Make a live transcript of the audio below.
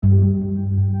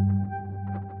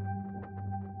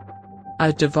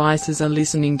Our devices are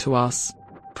listening to us.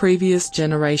 Previous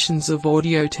generations of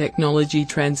audio technology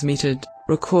transmitted,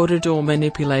 recorded or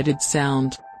manipulated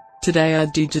sound. Today our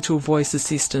digital voice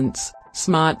assistants,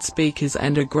 smart speakers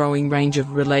and a growing range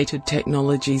of related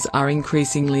technologies are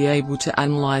increasingly able to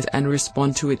analyze and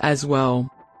respond to it as well.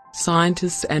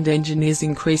 Scientists and engineers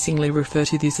increasingly refer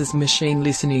to this as machine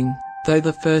listening, though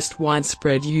the first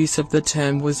widespread use of the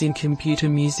term was in computer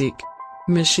music.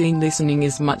 Machine listening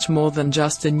is much more than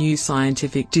just a new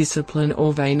scientific discipline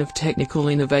or vein of technical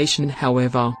innovation,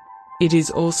 however. It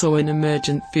is also an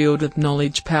emergent field of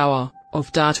knowledge power,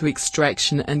 of data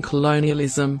extraction and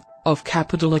colonialism, of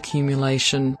capital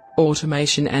accumulation,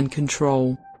 automation and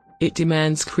control. It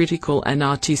demands critical and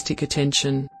artistic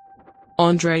attention.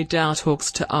 Andre Dow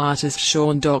talks to artist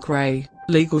Sean Dockeray,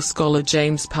 legal scholar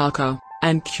James Parker,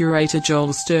 and curator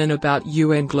Joel Stern about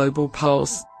UN Global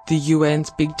Pulse, the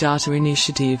UN's Big Data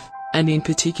Initiative, and in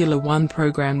particular one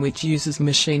program which uses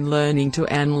machine learning to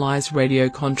analyze radio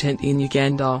content in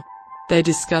Uganda. They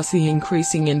discuss the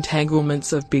increasing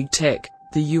entanglements of big tech,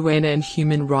 the UN and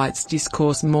human rights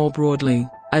discourse more broadly,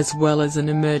 as well as an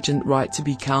emergent right to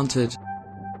be counted.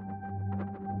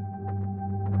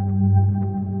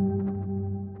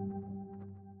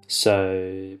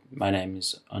 So, my name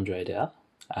is Andre Dow.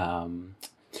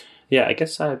 I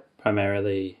guess I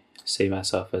primarily see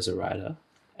myself as a writer,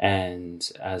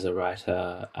 and as a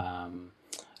writer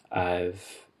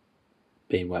I've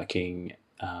been working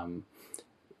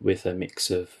with a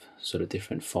mix of sort of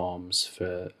different forms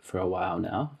for a while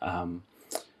now,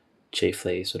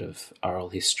 chiefly sort of oral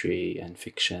history and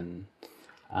fiction,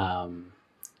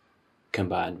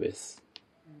 combined with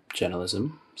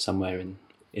journalism, somewhere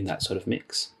in that sort of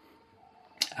mix.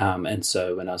 And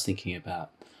so when I was thinking about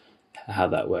how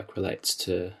that work relates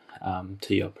to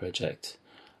your project,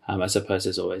 I suppose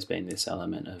there's always been this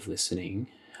element of listening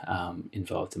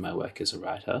involved in my work as a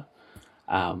writer,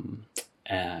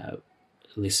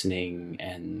 listening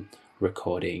and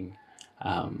recording.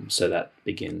 So that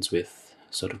begins with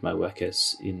sort of my work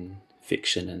as in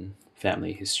fiction and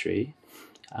family history,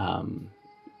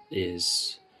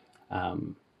 is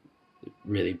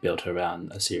really built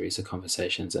around a series of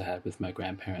conversations I had with my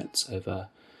grandparents over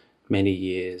many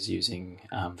years using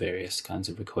various kinds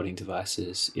of recording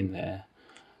devices in their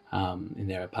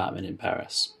apartment in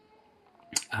Paris.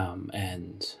 I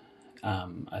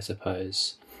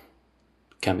suppose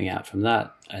coming out from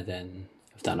that, I then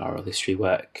have done oral history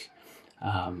work,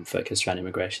 focused around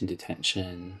immigration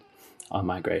detention, on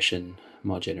migration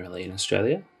more generally in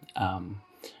Australia. So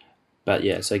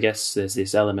I guess there's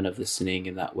this element of listening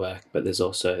in that work, but there's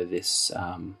also this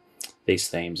these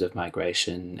themes of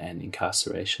migration and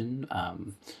incarceration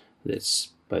that's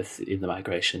both in the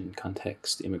immigration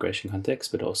context,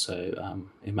 but also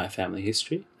in my family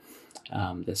history.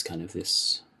 There's kind of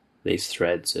these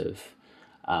threads of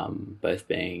both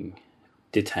being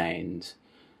detained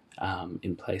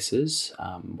in places,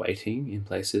 waiting in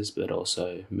places, but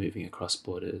also moving across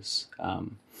borders.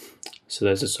 So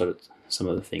those are sort of some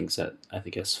of the things that I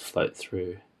think float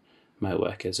through my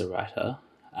work as a writer.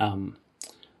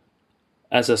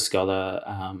 As a scholar,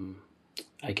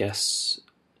 I guess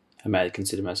I may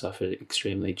consider myself an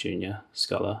extremely junior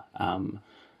scholar. I'm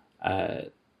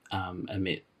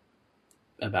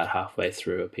about halfway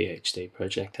through a PhD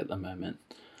project at the moment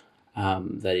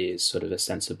that is sort of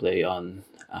ostensibly on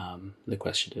the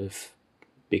question of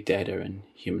big data and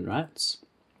human rights.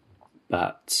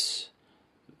 But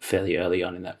fairly early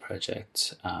on in that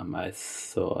project, I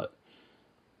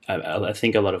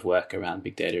think a lot of work around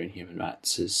big data and human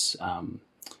rights is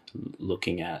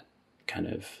looking at kind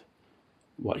of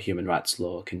what human rights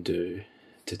law can do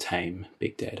to tame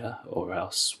big data, or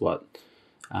else what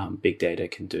big data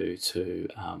can do to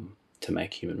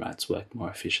make human rights work more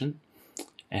efficient.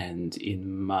 And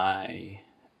in my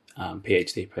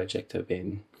PhD project, I've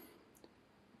been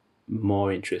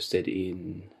more interested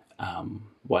in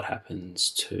what happens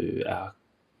to our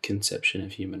conception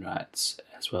of human rights,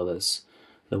 as well as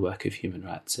the work of human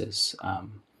rights as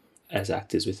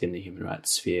actors within the human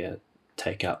rights sphere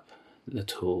take up the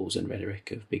tools and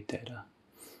rhetoric of big data.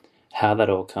 How that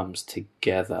all comes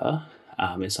together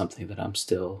is something that I'm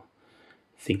still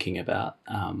thinking about.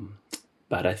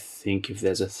 But I think if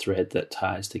there's a thread that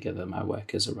ties together my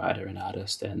work as a writer and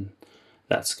artist and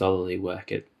that scholarly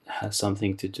work, it has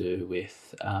something to do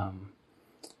with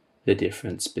the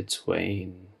difference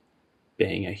between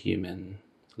being a human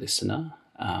listener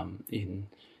in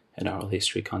an oral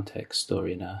history context or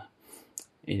in a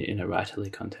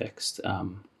writerly context,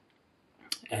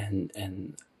 and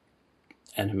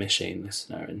a machine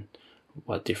listener, and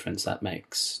what difference that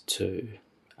makes to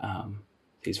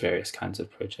these various kinds of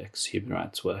projects, human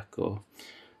rights work or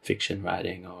fiction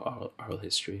writing or oral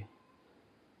history.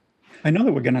 I know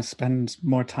that we're going to spend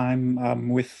more time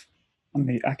on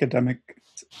the academic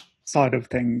side of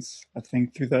things, I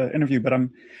think, through the interview. But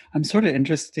I'm sort of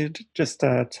interested just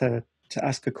to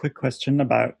ask a quick question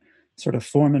about sort of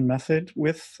form and method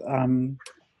with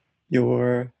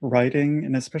your writing,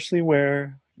 and especially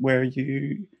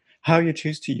how you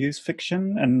choose to use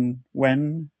fiction and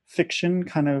when fiction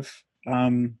kind of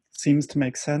seems to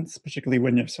make sense, particularly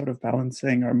when you're sort of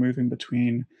balancing or moving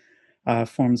between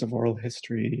forms of oral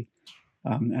history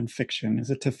and fiction.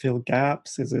 Is it to fill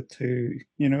gaps? Is it to,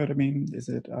 you know what I mean? Is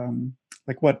it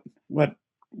like what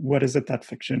is it that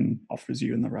fiction offers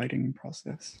you in the writing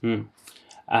process?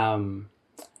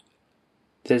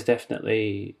 There's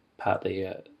definitely partly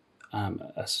a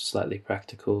slightly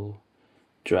practical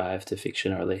drive to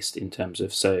fiction, or at least in terms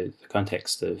of, so the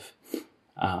context of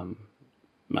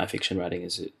my fiction writing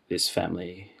is this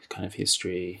family kind of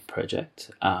history project.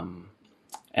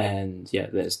 And yeah,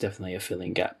 there's definitely a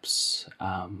filling gaps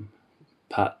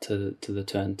part to the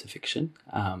turn to fiction,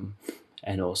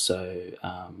 and also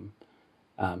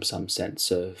some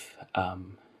sense of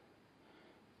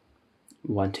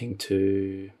wanting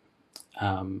to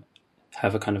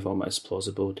have a kind of almost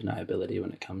plausible deniability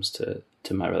when it comes to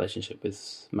my relationship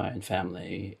with my own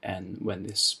family. And when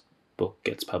this book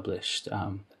gets published,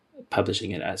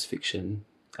 publishing it as fiction,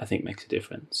 I think, makes a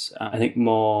difference. I think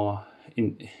more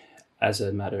as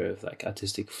a matter of like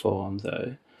artistic form,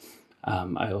 though,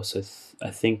 I also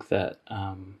I think that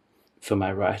for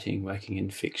my writing, working in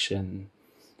fiction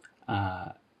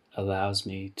allows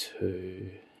me to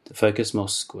focus more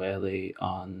squarely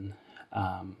on,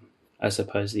 I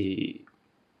suppose, the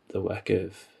work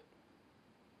of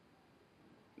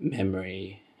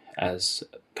memory as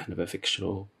kind of a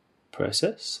fictional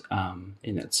process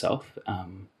in itself.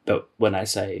 But when I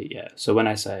say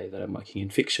that I'm working in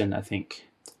fiction, I think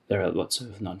there are lots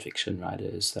of nonfiction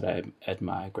writers that I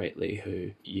admire greatly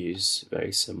who use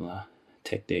very similar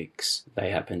techniques.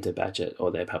 They happen to badge it,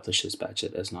 or their publishers badge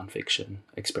it, as nonfiction,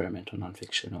 experimental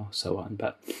nonfiction, or so on.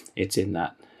 But it's in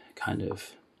that kind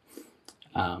of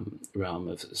realm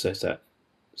of, so that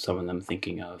someone I'm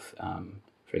thinking of,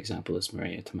 for example, is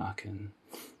Maria Tamarkin,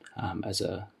 as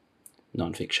a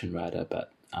nonfiction writer,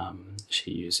 but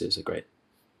she uses a great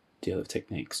deal of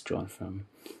techniques drawn from,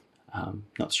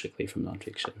 not strictly from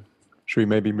nonfiction. Should we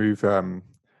maybe move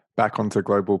back onto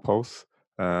Global Pulse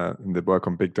and the work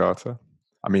on big data?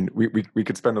 I mean, we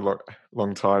could spend a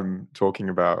long time talking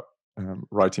about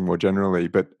writing more generally,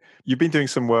 but you've been doing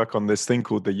some work on this thing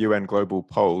called the UN Global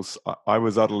Pulse. I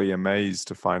was utterly amazed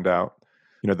to find out,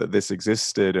 that this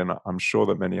existed, and I'm sure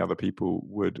that many other people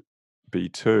would be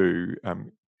too.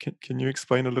 Can you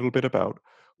explain a little bit about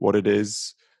what it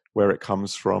is, where it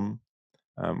comes from,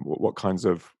 what kinds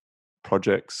of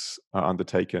projects are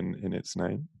undertaken in its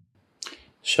name?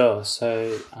 Sure.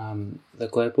 So the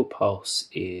Global Pulse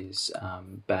is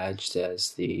badged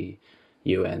as the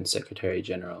UN Secretary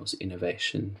General's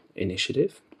Innovation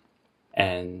Initiative.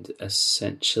 And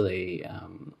essentially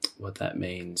what that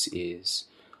means is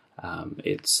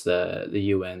it's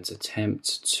the UN's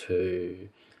attempt to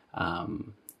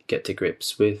get to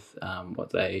grips with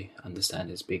what they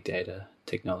understand as big data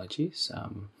technologies,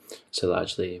 so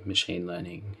largely machine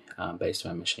learning, based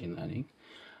on machine learning,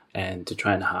 and to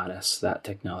try and harness that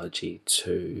technology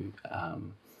to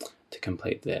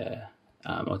complete their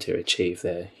or to achieve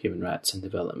their human rights and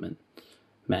development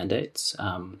mandates.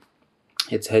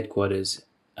 Its headquarters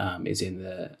is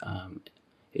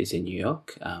in New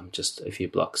York, just a few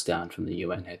blocks down from the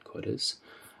UN headquarters.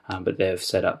 But they've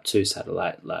set up 2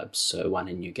 satellite labs, so one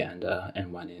in Uganda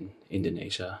and one in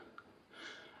Indonesia.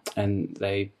 And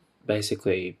they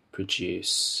basically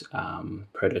produce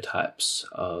prototypes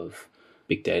of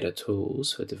big data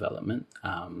tools for development,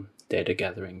 data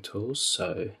gathering tools.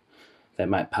 So they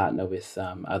might partner with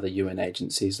other UN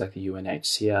agencies like the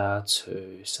UNHCR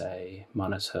to, say,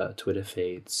 monitor Twitter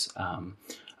feeds to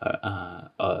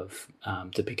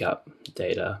pick up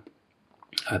data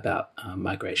about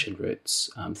migration routes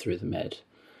through the Med.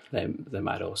 They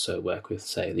might also work with,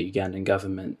 say, the Ugandan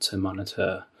government to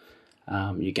monitor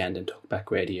Ugandan talkback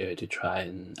radio to try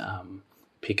and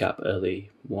pick up early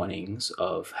warnings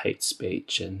of hate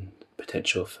speech and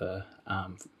potential for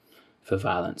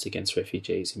violence against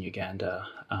refugees in Uganda.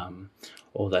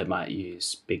 Or they might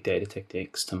use big data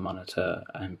techniques to monitor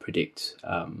and predict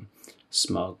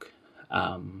smog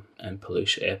and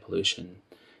air pollution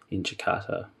in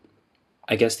Jakarta.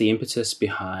 I guess the impetus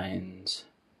behind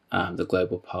the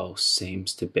Global Pulse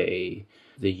seems to be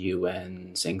the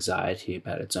UN's anxiety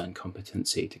about its own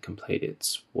competency to complete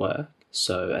its work.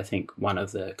 So I think one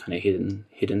of the kind of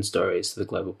hidden stories of the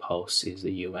Global Pulse is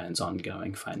the UN's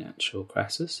ongoing financial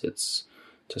crisis. It's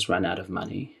just run out of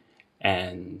money,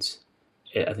 and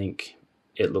I think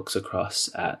it looks across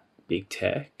at big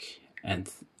tech and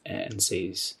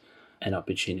sees an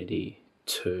opportunity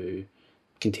to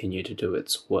continue to do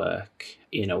its work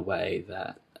in a way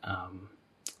that I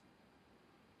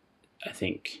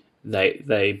think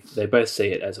they both see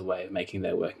it as a way of making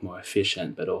their work more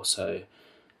efficient, but also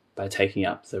by taking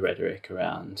up the rhetoric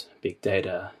around big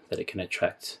data, that it can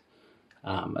attract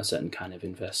a certain kind of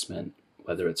investment,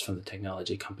 whether it's from the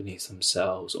technology companies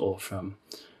themselves or from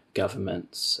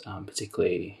governments,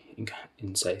 particularly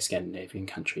in say, Scandinavian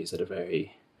countries that are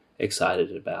very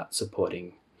excited about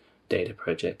supporting data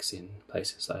projects in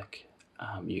places like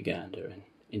Uganda and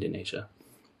Indonesia.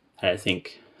 And I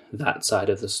think that side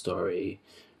of the story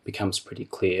becomes pretty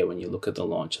clear when you look at the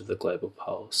launch of the Global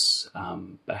Pulse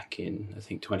back in, I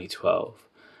think, 2012,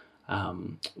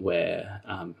 where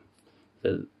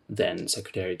the then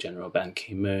Secretary General Ban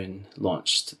Ki-moon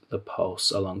launched the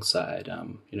Pulse alongside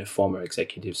former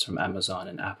executives from Amazon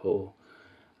and Apple,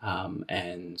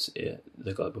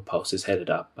 the Global Pulse is headed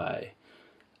up by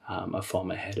a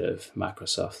former head of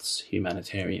Microsoft's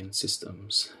humanitarian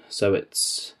systems. So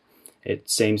it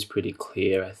seems pretty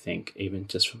clear, I think, even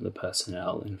just from the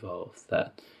personnel involved,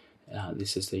 that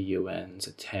this is the UN's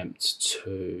attempt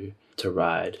to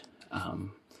ride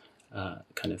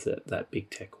kind of that big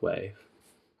tech wave.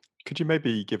 Could you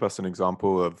maybe give us an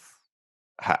example of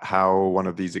how one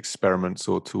of these experiments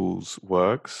or tools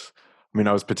works? I mean,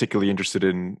 I was particularly interested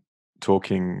in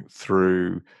talking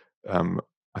through,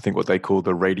 I think, what they call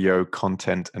the radio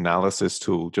content analysis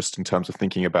tool, just in terms of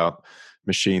thinking about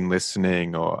machine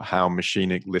listening or how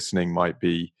machine listening might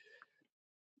be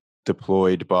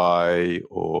deployed by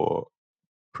or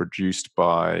produced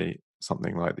by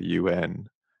something like the UN.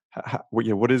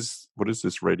 What is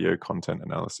this radio content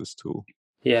analysis tool?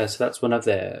 Yeah, so that's one of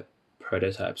their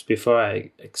prototypes. Before I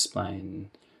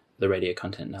explain the radio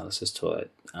content analysis tool,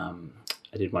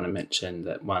 I did want to mention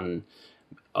that one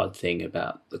odd thing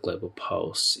about the Global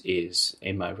Pulse is,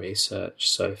 in my research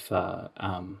so far,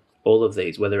 all of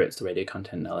these, whether it's the radio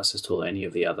content analysis tool or any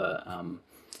of the other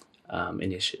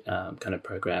kind of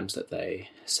programs that they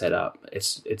set up,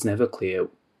 it's never clear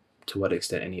to what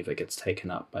extent any of it gets taken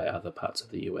up by other parts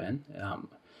of the UN.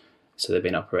 So they've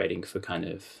been operating for kind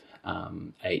of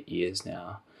 8 years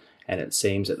now, and it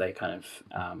seems that they kind of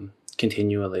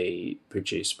continually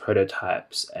produce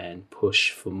prototypes and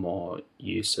push for more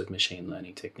use of machine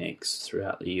learning techniques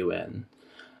throughout the UN,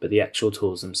 but the actual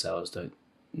tools themselves don't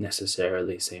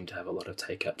necessarily seem to have a lot of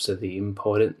take up. So the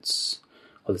importance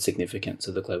or the significance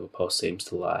of the Global Pulse seems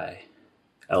to lie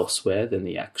elsewhere than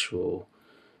the actual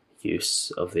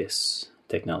use of this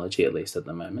technology, at least at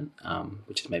the moment,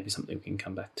 which is maybe something we can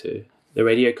come back to. The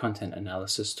radio content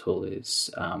analysis tool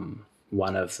is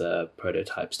one of the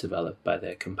prototypes developed by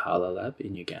their Kampala lab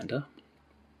in Uganda.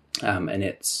 And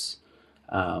its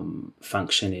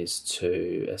function is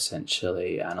to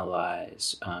essentially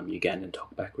analyze Ugandan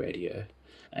talkback radio.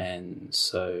 And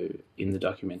so in the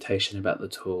documentation about the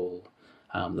tool,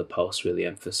 the Pulse really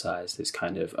emphasized this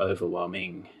kind of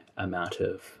overwhelming amount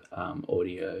of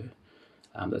audio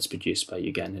that's produced by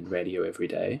Ugandan radio every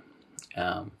day.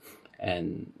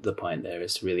 And the point there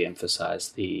is to really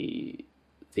emphasize the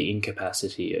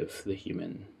incapacity of the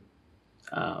human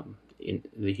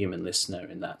listener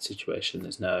in that situation.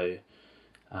 There's no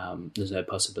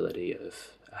possibility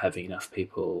of having enough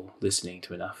people listening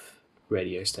to enough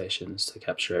radio stations to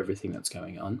capture everything that's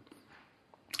going on.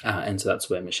 And so that's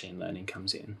where machine learning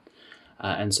comes in.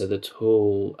 And so the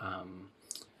tool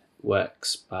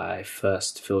works by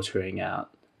first filtering out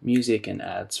music and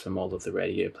ads from all of the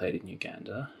radio played in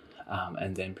Uganda,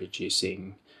 and then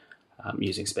producing,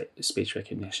 using speech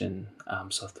recognition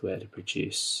software to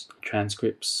produce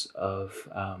transcripts of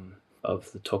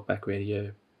the talkback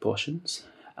radio portions.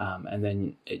 And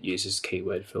then it uses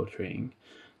keyword filtering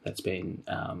that's been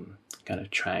kind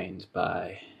of trained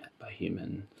by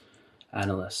human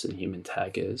analysts and human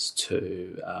taggers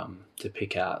to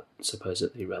pick out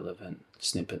supposedly relevant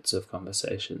snippets of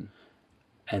conversation.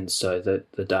 And so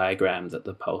the diagram that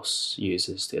the Pulse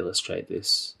uses to illustrate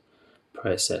this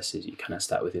process is you kind of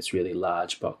start with this really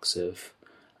large box of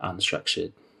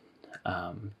unstructured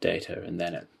data, and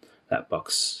then that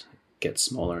box gets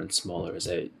smaller and smaller as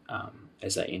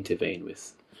they intervene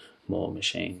with more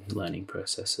machine learning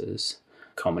processes,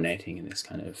 culminating in this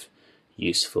kind of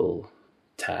useful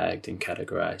tagged and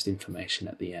categorized information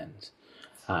at the end.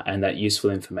 And that useful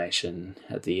information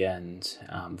at the end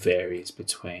varies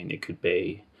between,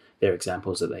 their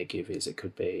examples that they give is it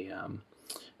could be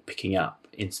picking up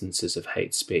instances of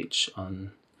hate speech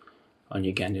on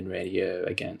Ugandan radio,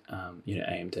 again,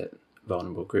 aimed at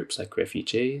vulnerable groups like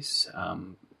refugees,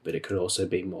 but it could also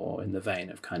be more in the vein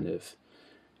of kind of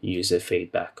user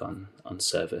feedback on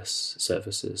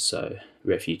services. So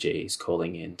refugees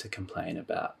calling in to complain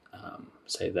about,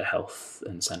 say, the health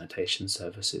and sanitation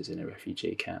services in a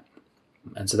refugee camp.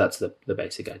 And so that's the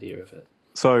basic idea of it.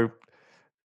 So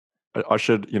I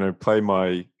should, play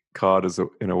my card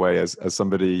in a way as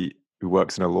somebody who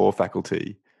works in a law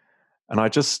faculty. And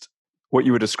what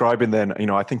you were describing then,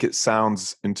 I think it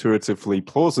sounds intuitively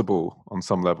plausible on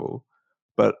some level.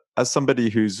 But as somebody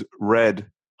who's read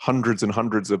hundreds and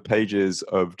hundreds of pages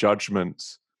of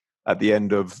judgments at the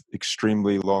end of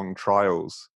extremely long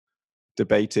trials,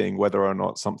 debating whether or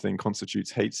not something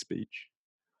constitutes hate speech,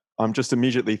 I'm just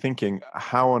immediately thinking,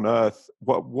 how on earth,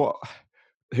 what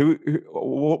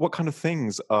kind of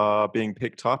things are being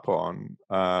picked up on?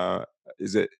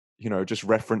 Is it, just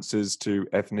references to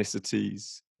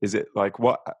ethnicities? Is it like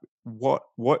what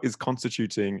is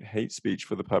constituting hate speech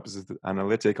for the purposes of the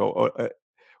analytic, or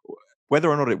whether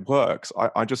or not it works?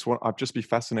 I'd just be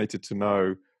fascinated to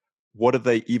know, what are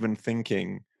they even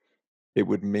thinking it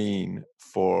would mean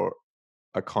for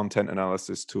a content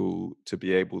analysis tool to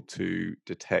be able to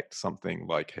detect something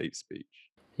like hate speech?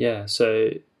 Yeah,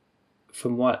 so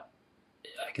from what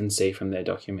I can see from their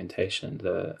documentation,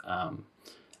 the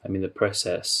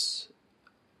process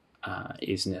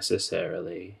is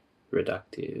necessarily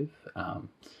reductive,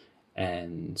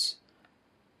 and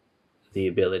the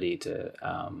ability to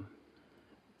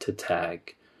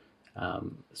tag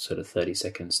sort of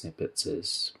 30-second snippets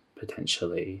as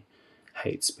potentially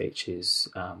hate speech is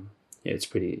it's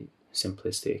pretty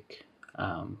simplistic,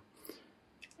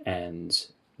 and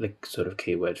the sort of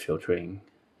keyword filtering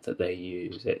that they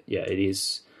use, it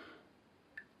is.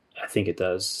 I think it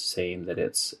does seem that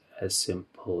it's as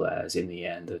simple as, in the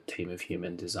end, a team of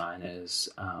human designers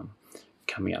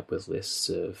coming up with lists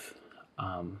of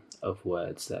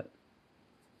words that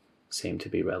seem to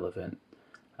be relevant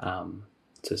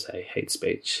to say hate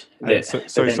speech.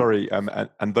 Sorry,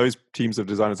 and those teams of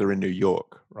designers are in New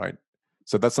York, right?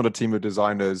 So that's not a team of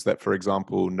designers that, for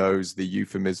example, knows the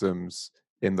euphemisms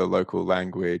in the local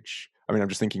language. I mean, I'm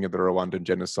just thinking of the Rwandan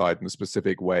genocide and the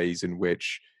specific ways in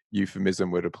which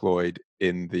euphemism were deployed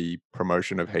in the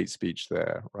promotion of hate speech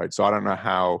there, right? So I don't know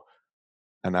how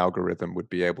an algorithm would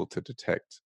be able to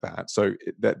detect that. So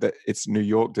that it's New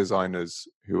York designers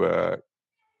who are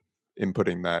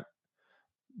inputting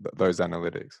those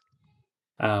analytics.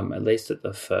 At least at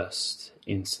the first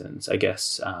instance, I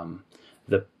guess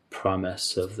the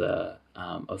promise of the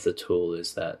tool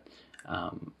is that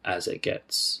as it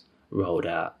gets rolled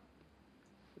out,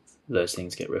 those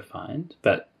things get refined.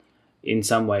 But in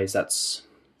some ways, that's,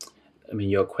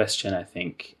 your question, I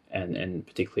think, and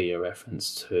particularly your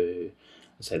reference to,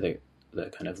 say, the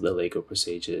kind of the legal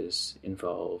procedures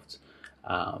involved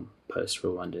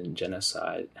post-Rwandan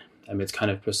genocide. It's kind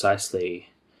of precisely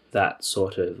that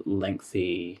sort of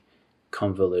lengthy,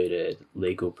 convoluted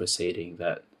legal proceeding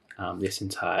that this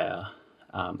entire,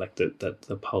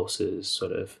 the Pulse's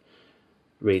sort of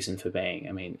reason for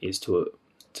being, is to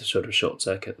sort of short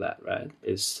circuit that, right?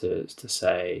 Is to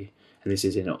say, and this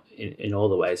is in all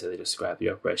the ways that they describe the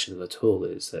operation of the tool,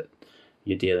 is that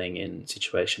you're dealing in a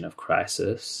situation of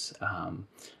crisis,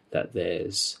 that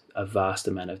there's a vast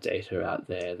amount of data out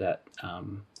there that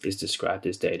is described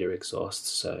as data exhaust.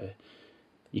 So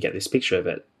you get this picture of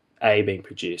it, being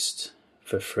produced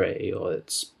for free, or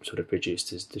it's sort of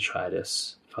produced as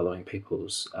detritus following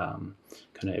people's kind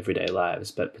of everyday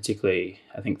lives. But particularly,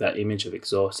 I think that image of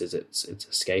exhaust is it's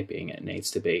escaping. It needs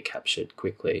to be captured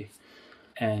quickly.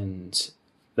 And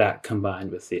that,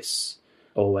 combined with this,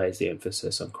 always the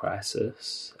emphasis on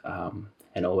crisis,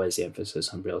 and always the emphasis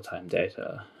on real-time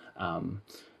data.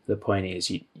 The point is,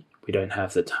 we don't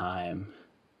have the time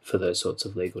for those sorts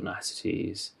of legal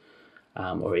niceties,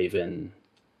 or even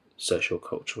social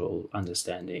cultural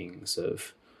understandings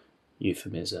of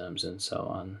euphemisms and so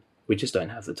on. We just don't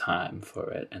have the time for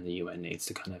it, and the UN needs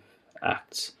to kind of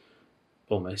act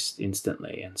almost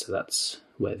instantly. And so that's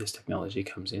where this technology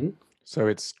comes in. So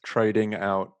it's trading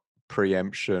out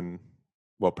preemption,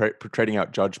 trading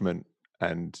out judgment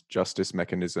and justice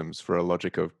mechanisms for a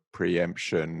logic of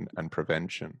preemption and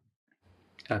prevention.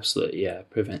 Absolutely, yeah.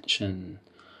 Prevention,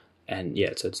 and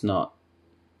so it's not,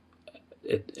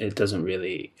 it doesn't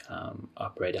really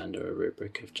operate under a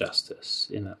rubric of justice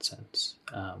in that sense.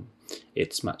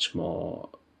 It's much more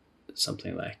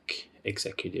something like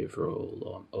executive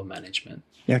rule or management.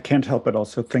 Yeah, I can't help but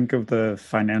also think of the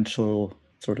financial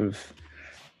sort of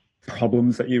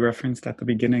problems that you referenced at the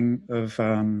beginning of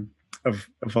of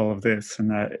all of this, and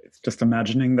that it's just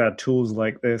imagining that tools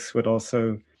like this would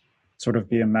also sort of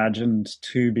be imagined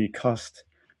to be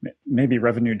maybe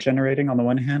revenue generating on the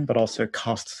one hand, but also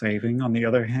cost saving on the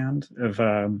other hand.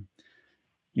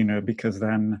 Because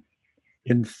then,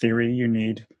 in theory, you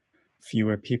need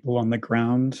fewer people on the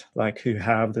ground, like who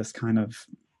have this kind of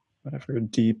whatever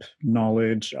deep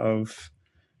knowledge of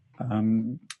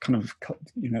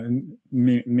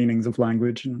meanings of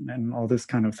language and all this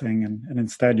kind of thing, and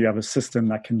instead you have a system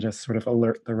that can just sort of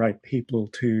alert the right people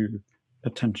to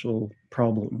potential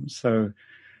problems. So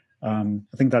I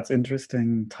think that's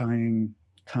interesting, tying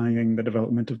the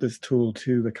development of this tool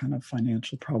to the kind of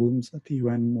financial problems that the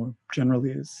UN more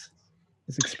generally is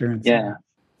experiencing. Yeah,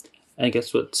 I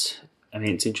guess it's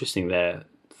interesting there.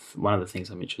 One of the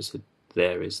things I'm interested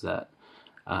there is that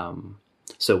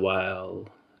so while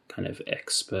kind of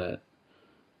the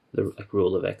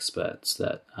rule of experts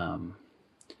that an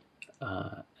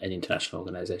international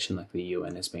organization like the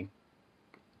UN has been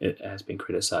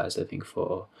criticized, I think,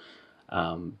 for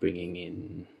bringing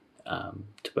in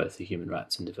to both the human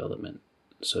rights and development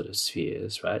sort of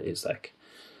spheres, right? Is like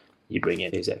you bring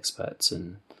in these experts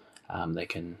and they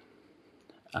can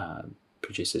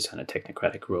produce this kind of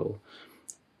technocratic rule.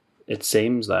 It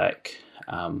seems like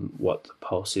what the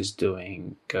Pulse is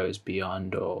doing goes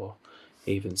beyond or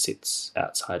even sits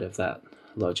outside of that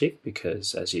logic,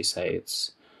 because, as you say,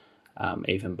 it's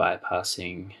even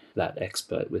bypassing that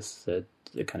expert with the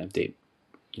kind of deep,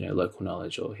 local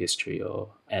knowledge or history,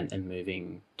 and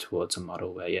moving towards a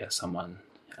model where, someone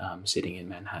sitting in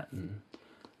Manhattan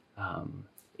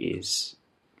is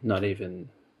not even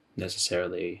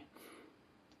necessarily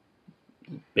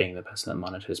being the person that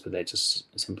monitors, but they're just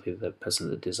simply the person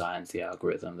that designs the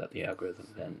algorithm, that the algorithm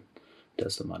then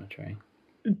does the monitoring.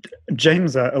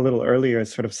 James, a little earlier,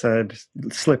 sort of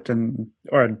slipped in,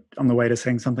 or on the way to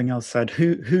saying something else, said,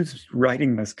 "Who's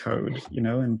writing this code?"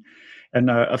 And in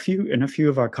a few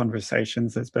of our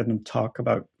conversations, there's been talk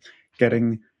about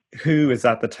getting who is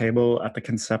at the table at the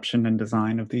conception and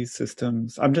design of these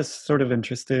systems. I'm just sort of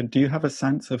interested. Do you have a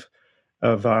sense of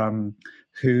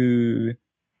who?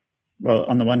 Well,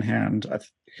 on the one hand,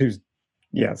 who's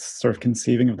sort of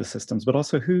conceiving of the systems, but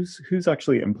also who's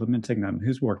actually implementing them,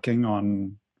 who's working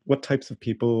on what types of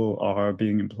people are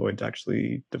being employed to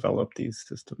actually develop these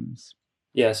systems.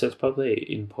 Yeah, so it's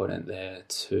probably important there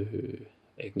to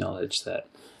acknowledge that.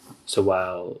 So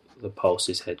while the Pulse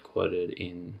is headquartered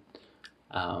in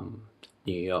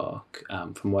New York,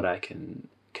 from what I can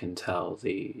tell,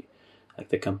 the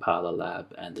Kampala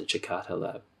lab and the Jakarta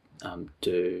lab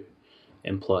do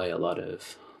employ a lot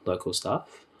of local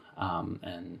staff,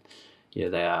 and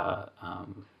they are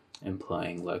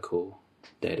employing local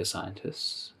data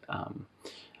scientists.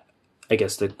 I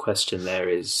guess the question there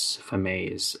is, for me,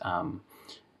 is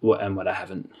what I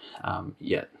haven't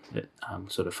yet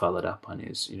sort of followed up on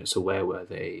is, so where were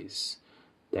these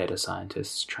data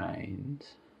scientists trained?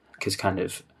 Because kind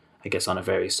of, I guess on a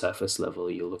very surface level,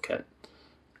 you look at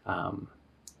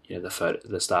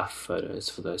the staff photos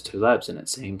for those two labs, and it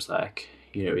seems like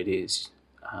it is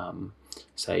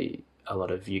say a lot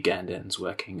of Ugandans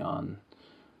working on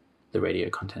the radio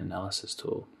content analysis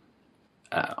tool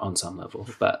on some level,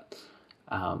 but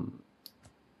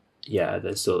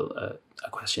there's still a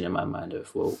question in my mind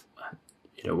of, well,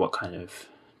 what kind of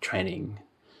training,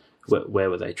 where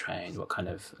were they trained, what kind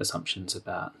of assumptions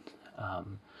about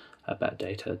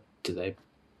data do they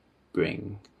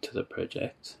bring to the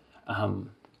project.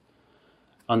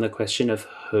 On the question of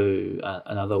who,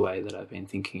 another way that I've been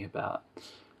thinking about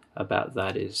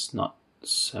that is not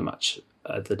so much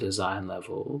at the design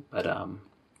level, but I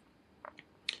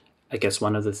guess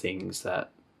one of the things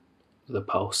that the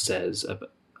Pulse says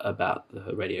about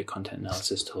the radio content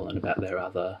analysis tool and about their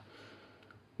other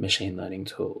machine learning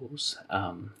tools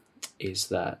is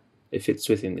that it fits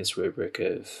within this rubric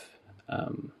of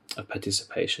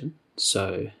participation.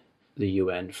 So the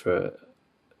UN for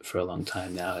a long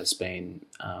time now has been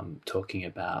talking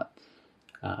about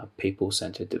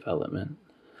people-centered development.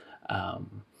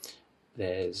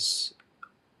 There's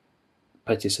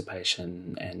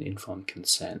participation and informed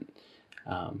consent.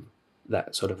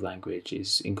 That sort of language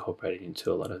is incorporated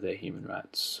into a lot of their human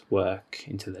rights work,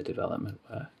 into their development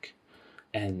work.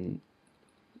 And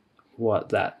what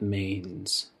that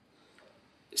means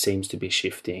seems to be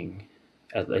shifting,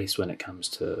 at least when it comes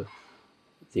to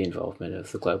the involvement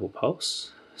of the Global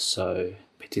Pulse. So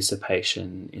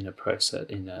participation in a process,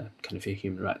 in a kind of a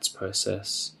human rights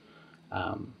process,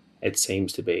 it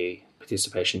seems to be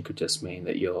participation could just mean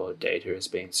that your data is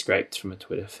being scraped from a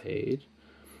Twitter feed,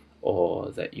 or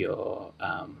that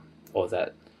or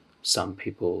that some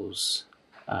people's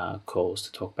calls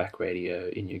to talkback radio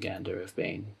in Uganda have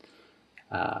been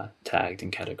tagged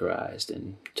and categorized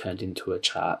and turned into a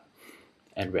chart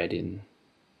and read in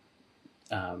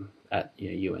at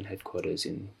UN headquarters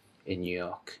in New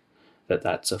York,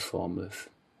 that's a form of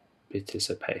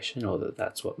participation, or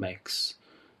that's what makes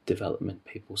development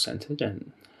people-centered.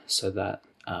 And so that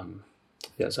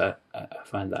so I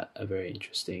find that a very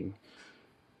interesting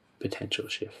potential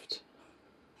shift.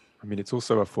 I mean, it's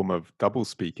also a form of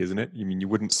doublespeak, isn't it? I mean, you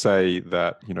wouldn't say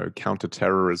that,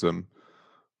 counterterrorism,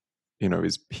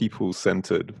 is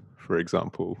people-centered, for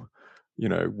example.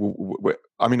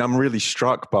 I mean, I'm really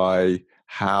struck by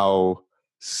how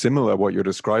similar what you're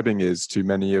describing is to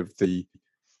many of the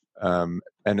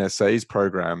NSA's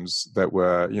programs that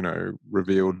were,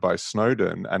 revealed by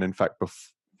Snowden. And in fact,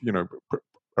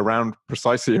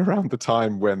 precisely around the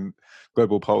time when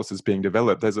Global Pulse is being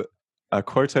developed, there's a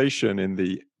quotation in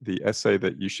the essay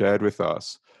that you shared with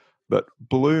us that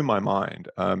blew my mind.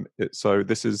 So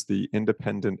this is the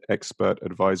Independent Expert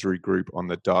Advisory Group on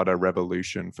the Data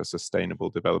Revolution for Sustainable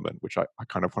Development, which I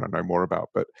kind of want to know more about.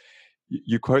 But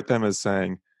you quote them as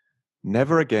saying,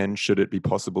 "Never again should it be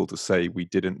possible to say we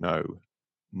didn't know.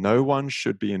 No one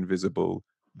should be invisible.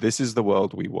 This is the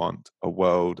world we want, a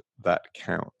world that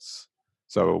counts."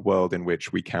 So a world in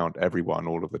which we count everyone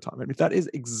all of the time. I mean, that is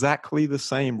exactly the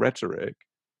same rhetoric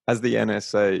as the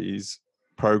NSA's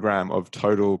program of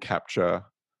total capture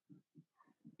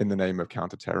in the name of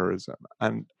counterterrorism.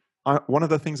 And one of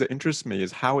the things that interests me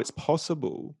is how it's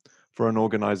possible for an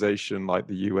organization like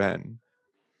the UN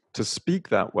to speak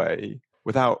that way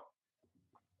without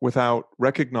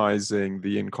recognizing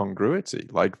the incongruity.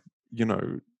 Like,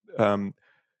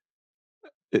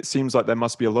 it seems like there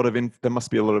must be a lot of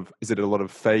is it a lot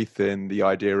of faith in the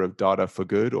idea of data for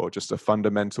good, or just a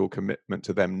fundamental commitment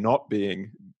to them not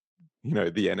being,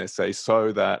 the NSA,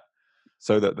 so that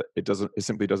it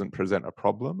simply doesn't present a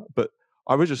problem. But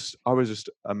I was just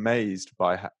amazed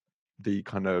by the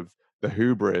kind of the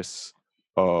hubris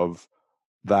of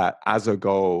that as a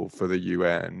goal for the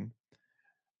UN.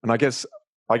 And I guess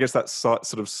that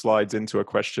sort of slides into a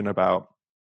question about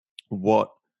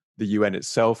what the UN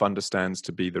itself understands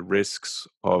to be the risks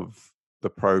of the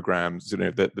programs,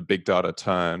 the big data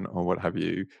turn or what have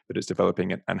you, that it's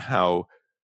developing, and how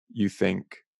you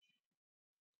think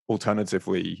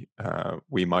alternatively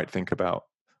we might think about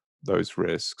those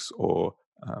risks or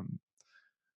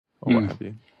what have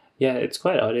you. Yeah, it's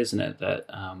quite odd, isn't it, that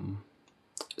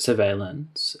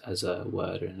surveillance as a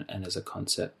word and as a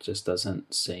concept just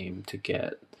doesn't seem to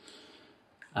get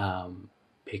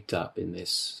picked up in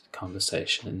this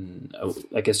conversation.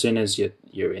 Like, as soon as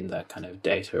you're in that kind of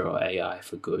data or AI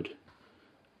for good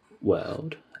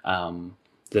world,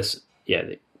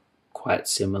 the quite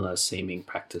similar seeming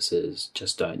practices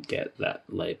just don't get that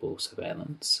label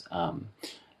surveillance. And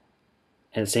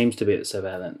it seems to be that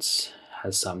surveillance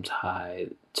has some tie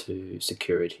to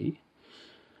security,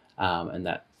 and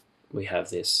that we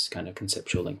have this kind of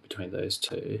conceptual link between those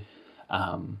two.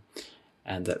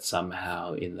 And that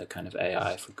somehow in the kind of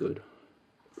AI for good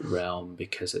realm,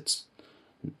 because it's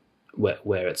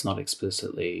where it's not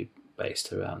explicitly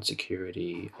based around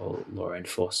security or law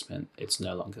enforcement, it's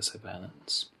no longer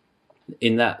surveillance.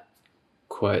 In that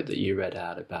quote that you read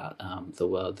out about the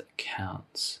world that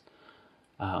counts,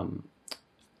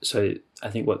 so I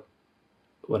think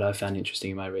what I found interesting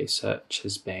in my research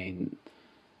has been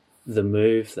the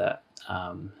move that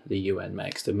the UN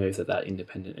makes, the move that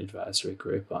independent advisory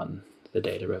group on the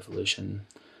data revolution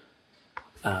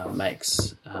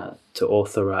makes to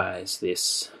authorize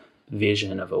this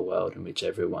vision of a world in which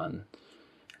everyone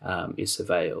is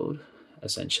surveilled,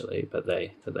 essentially, but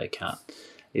they can't.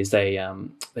 Is they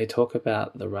talk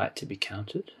about the right to be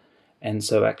counted, and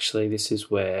so actually this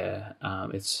is where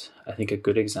it's, I think, a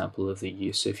good example of the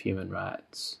use of human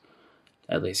rights,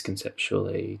 at least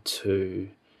conceptually, to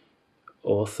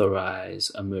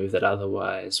authorize a move that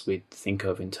otherwise we'd think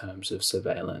of in terms of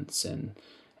surveillance and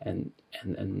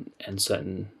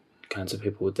certain kinds of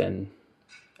people would then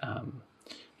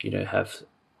have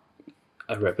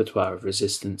a repertoire of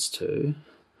resistance to,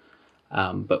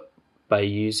 but by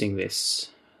using this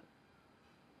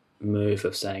move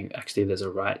of saying actually there's a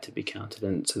right to be counted,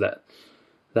 and so that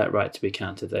right to be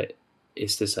counted, that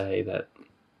is to say that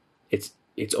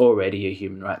it's already a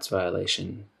human rights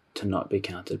violation to not be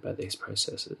counted by these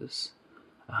processes,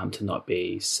 to not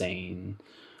be seen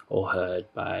or heard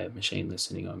by machine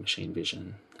listening or machine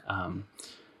vision.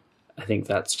 I think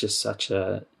that's just such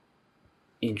a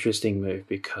interesting move,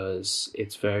 because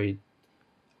it's very,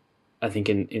 I think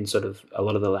in sort of a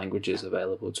lot of the languages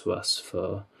available to us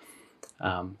for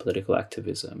political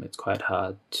activism, it's quite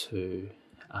hard to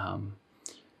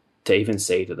to even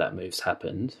see that move's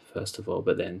happened, first of all,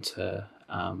 but then to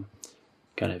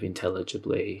kind of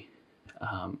intelligibly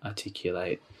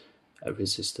articulate a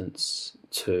resistance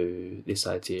to this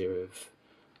idea of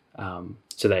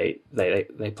so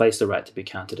they place the right to be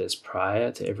counted as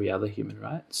prior to every other human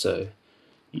right. So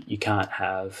you can't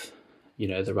have,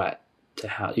 the right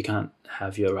to you can't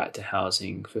have your right to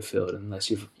housing fulfilled unless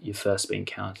you've first been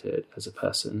counted as a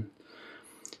person.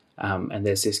 And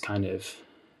there's this kind of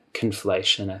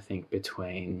conflation, I think,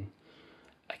 between,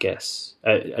 I guess,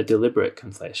 a deliberate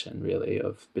conflation, really,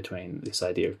 between this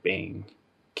idea of being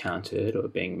counted or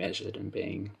being measured and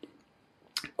being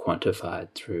quantified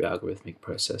through algorithmic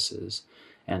processes,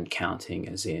 and counting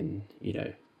as in,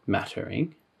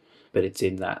 mattering. But it's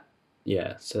in that,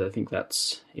 so I think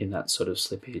that's in that sort of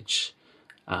slippage,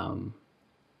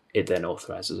 it then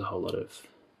authorizes a whole lot of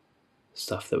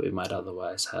stuff that we might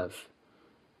otherwise have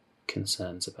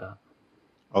concerns about.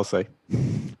 I'll say.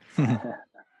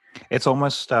 It's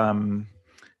almost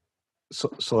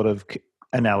sort of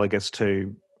analogous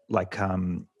to like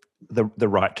the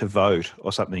right to vote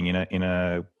or something in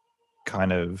a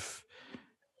kind of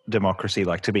democracy.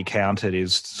 Like, to be counted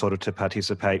is sort of to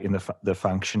participate in the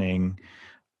functioning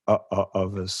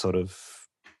of a sort of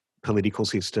political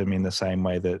system in the same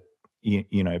way that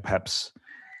perhaps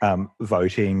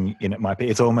voting in it might be.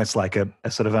 It's almost like a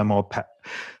sort of a more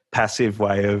passive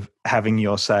way of having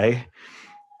your say.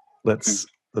 Let's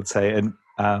say, and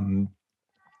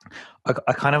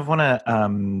I kind of want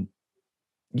to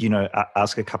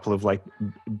ask a couple of like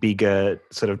bigger,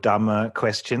 sort of dumber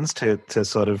questions to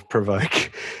sort of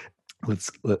provoke.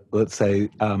 Let's say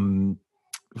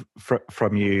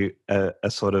from you a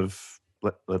sort of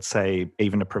let's say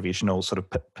even a provisional sort of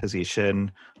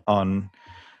position on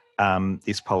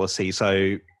this policy.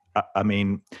 So I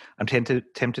mean, I'm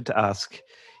tempted to ask,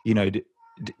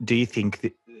 do you think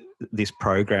that this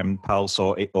program Pulse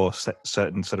or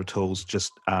certain sort of tools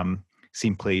just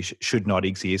simply should not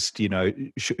exist?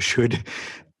 Should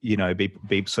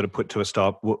be sort of put to a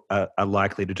stop? Are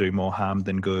likely to do more harm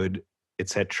than good,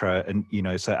 etc. And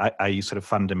so are you sort of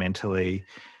fundamentally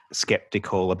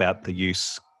skeptical about the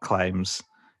use claims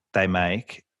they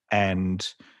make? And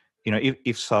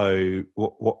if so,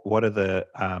 what are the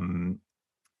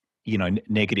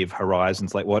negative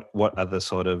horizons? Like what are the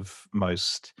sort of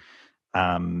most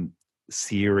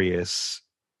serious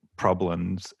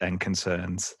problems and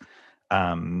concerns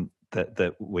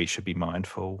that we should be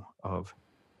mindful of?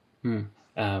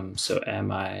 So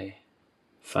am I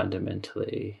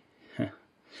fundamentally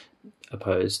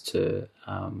opposed to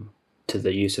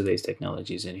the use of these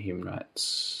technologies in a human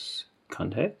rights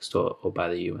context or by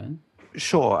the UN?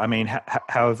 Sure. I mean,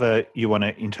 however you want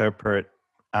to interpret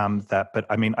that, but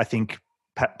I mean, I think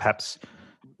perhaps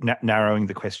narrowing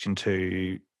the question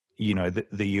to the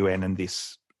UN and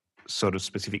this sort of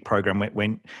specific program,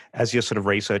 when as you're sort of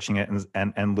researching it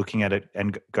and looking at it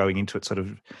and going into it sort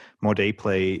of more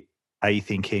deeply, are you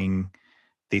thinking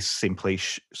this simply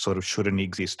sort of shouldn't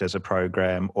exist as a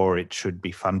program, or it should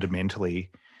be fundamentally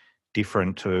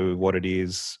different to what it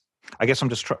is? I guess I'm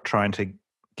just trying to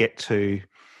get to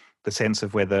the sense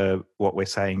of whether what we're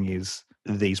saying is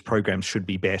these programs should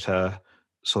be better,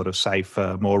 sort of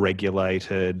safer, more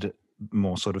regulated,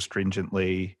 more sort of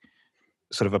stringently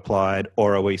sort of applied,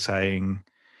 or are we saying,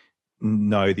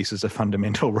 no, this is a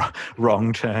fundamental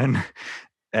wrong turn,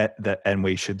 and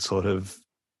we should sort of,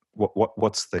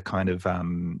 what's the kind of,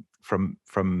 from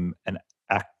an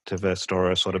activist or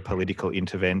a sort of political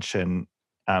intervention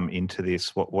into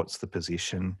this, what's the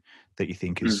position that you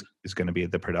think is going to be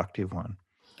the productive one?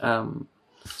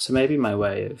 So maybe my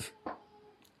way of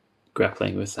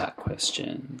grappling with that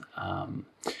question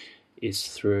is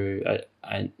through,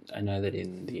 I know that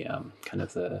in the kind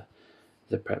of the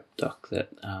prep doc that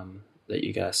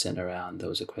you guys sent around, there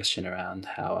was a question around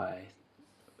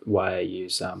why I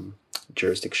use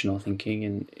jurisdictional thinking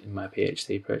in my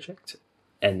PhD project,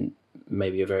 and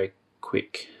maybe a very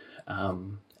quick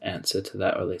answer to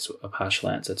that, or at least a partial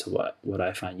answer to what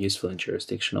I find useful in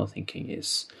jurisdictional thinking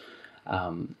is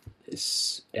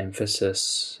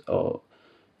emphasis, or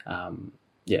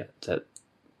that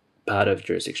part of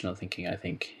jurisdictional thinking, I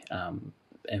think,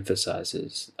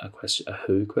 emphasizes a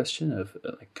who question of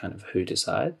like kind of who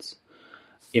decides.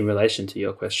 In relation to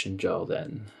your question, Joel,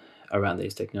 then around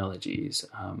these technologies,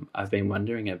 I've been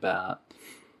wondering about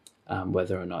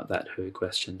whether or not that who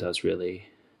question does really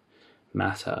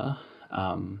matter.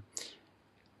 And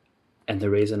the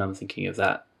reason I'm thinking of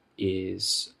that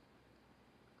is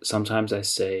sometimes I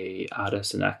see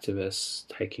artists and activists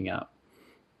taking up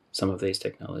some of these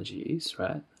technologies,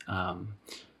 right,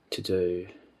 to do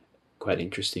quite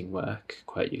interesting work,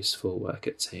 quite useful work,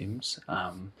 it seems.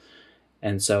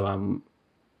 And so I'm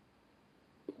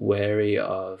wary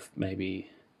of maybe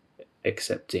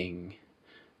accepting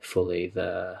fully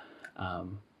the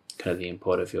kind of the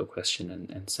import of your question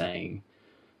and saying,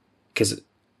 because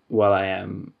while I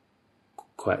am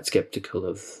quite skeptical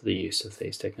of the use of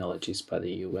these technologies by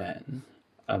the UN,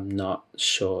 I'm not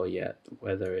sure yet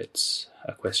whether it's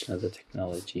a question of the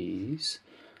technologies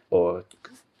or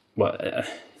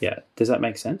yeah. Does that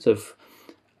make sense?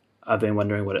 I've been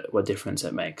wondering what difference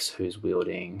it makes who's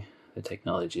wielding the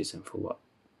technologies and for what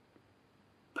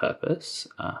purpose.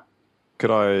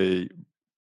 Could I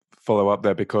follow up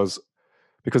there, because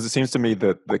it seems to me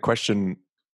that the question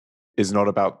is not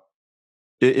about,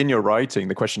 in your writing,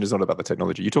 the question is not about the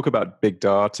technology. You talk about big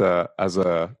data as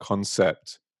a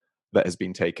concept that has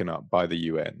been taken up by the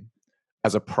UN,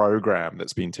 as a program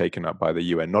that's been taken up by the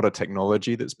UN, not a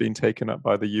technology that's been taken up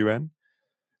by the UN.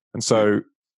 And so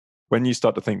when you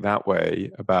start to think that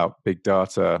way about big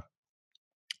data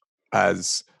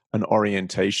as an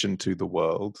orientation to the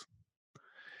world,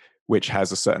 which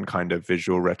has a certain kind of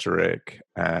visual rhetoric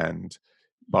and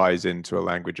buys into a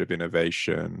language of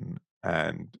innovation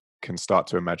and can start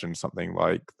to imagine something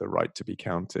like the right to be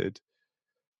counted,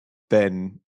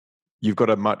 then you've got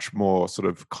a much more sort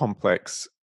of complex,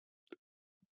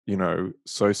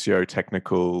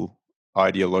 socio-technical,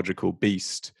 ideological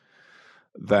beast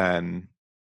than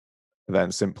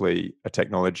simply a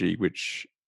technology which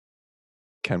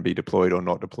can be deployed or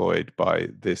not deployed by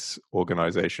this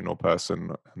organization or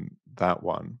person and that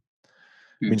one.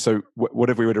 I mean, so what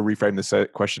if we were to reframe the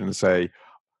question and say,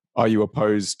 are you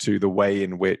opposed to the way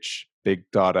in which big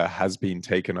data has been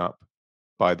taken up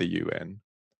by the UN,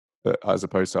 as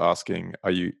opposed to asking,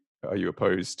 are you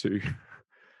opposed to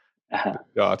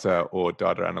data or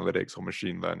data analytics or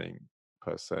machine learning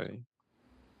per se?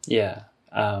 Yeah.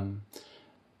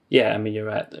 Yeah, I mean, you're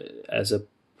right. As a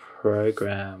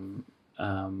program,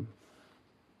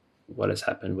 what has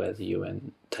happened where the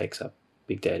UN takes up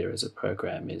big data as a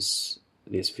program is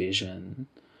this vision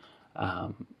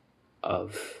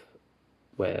of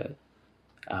where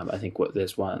I think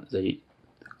the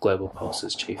Global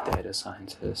Pulse's chief data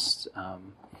scientist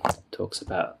talks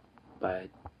about by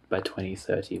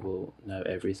 2030 we'll know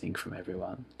everything from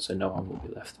everyone, so no one will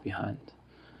be left behind.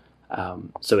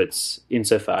 So it's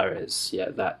insofar as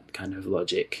that kind of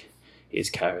logic is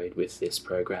carried with this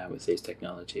program, with these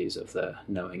technologies of the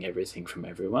knowing everything from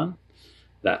everyone.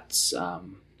 That's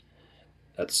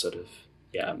sort of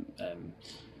I'm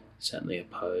certainly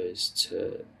opposed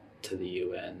to the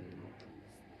UN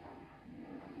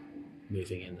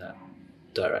moving in that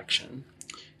direction.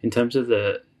 In terms of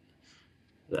the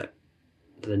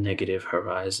negative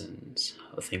horizons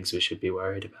or things we should be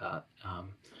worried about,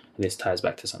 and this ties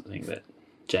back to something that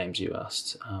James, you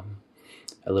asked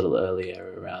a little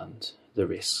earlier around the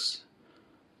risks.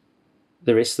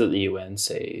 The risk that the UN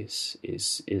sees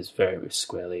is very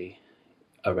squarely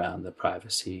around the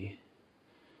privacy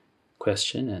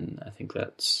question, and I think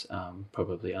that's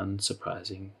probably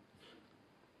unsurprising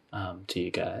to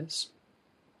you guys,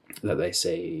 that they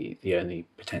see the only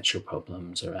potential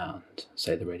problems around,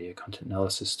 say, the radio content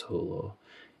analysis tool or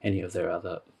any of their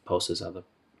other Pulse's other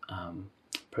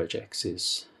projects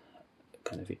is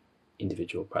kind of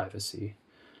individual privacy.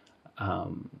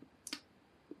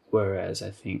 Whereas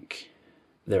I think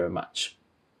there are much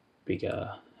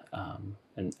bigger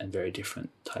and very different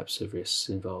types of risks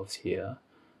involved here.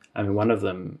 I mean, one of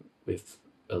them we've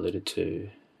alluded to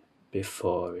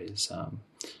before is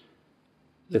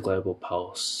the Global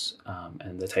Pulse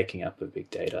and the taking up of big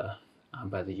data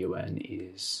by the UN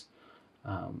is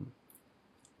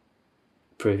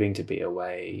proving to be a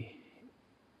way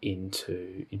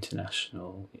into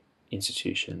international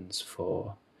institutions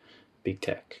for big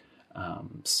tech.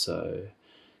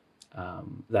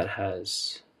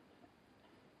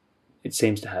 It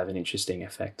seems to have an interesting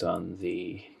effect on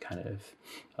the kind of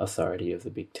authority of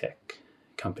the big tech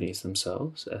companies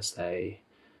themselves as they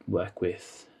work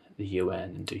with the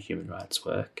UN and do human rights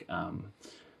work. I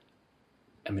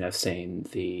mean, I've seen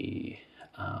the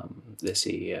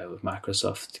CEO of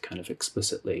Microsoft kind of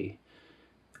explicitly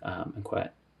and quite,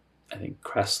 I think,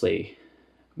 crassly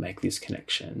make this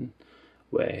connection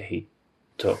where he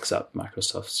talks up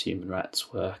Microsoft's human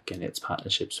rights work and its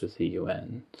partnerships with the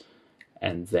UN,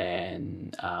 and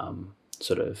then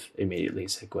sort of immediately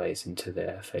segues into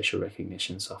their facial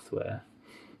recognition software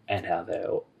and how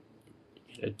they're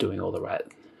doing all the right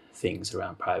things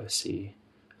around privacy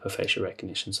for facial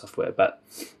recognition software. But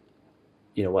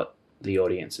what the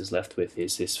audience is left with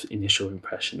is this initial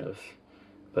impression of,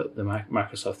 but the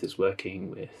Microsoft is working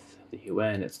with the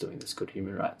UN, it's doing this good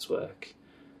human rights work.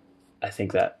 I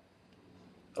think that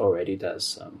already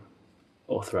does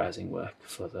authorizing work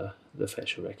for the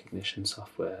facial recognition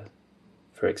software,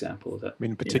 for example. That, I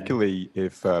mean, particularly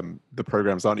if the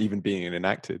programs aren't even being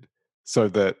enacted, so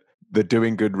that the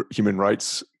doing good human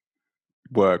rights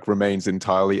work remains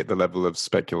entirely at the level of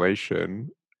speculation.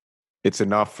 It's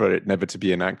enough for it never to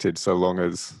be enacted so long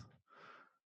as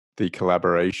the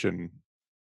collaboration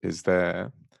is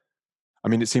there. I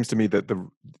mean, it seems to me that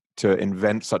to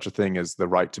invent such a thing as the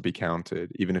right to be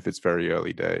counted, even if it's very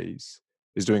early days,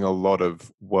 is doing a lot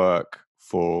of work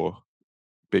for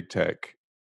big tech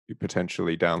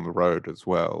potentially down the road as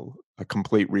well. A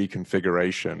complete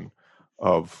reconfiguration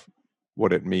of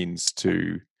what it means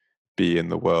to be in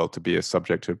the world, to be a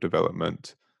subject of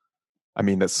development. I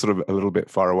mean, that's sort of a little bit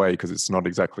far away because it's not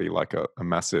exactly like a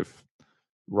massive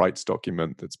rights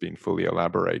document that's been fully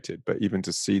elaborated. But even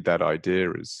to see that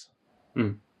idea is...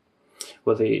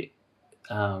 Well, the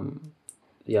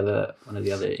other one of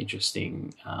the other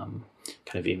interesting kind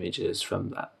of images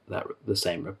from that the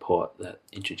same report that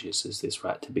introduces this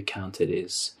right to be counted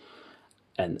is,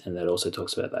 and that also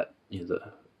talks about that, you know,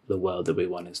 the world that we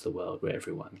want is the world where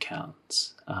everyone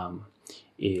counts,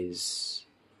 is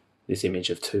this image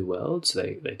of two worlds.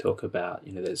 They talk about,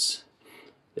 you know, there's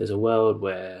a world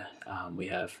where we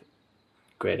have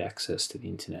great access to the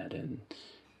internet and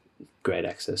great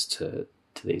access to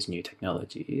these new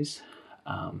technologies,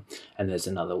 and there's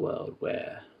another world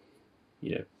where,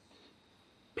 you know,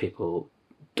 people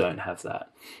don't have that.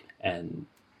 And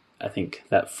I think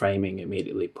that framing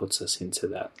immediately puts us into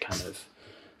that kind of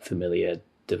familiar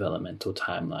developmental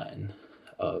timeline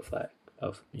of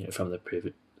you know, from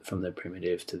the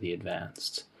primitive to the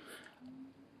advanced.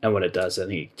 And what it does, I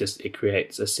think, it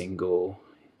creates a single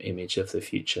image of the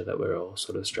future that we're all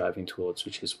sort of striving towards,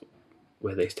 which is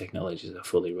where these technologies are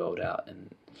fully rolled out,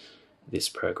 and this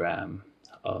program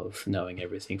of knowing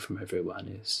everything from everyone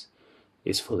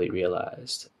is fully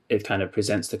realized. It kind of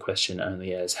presents the question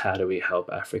only as, how do we help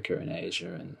Africa and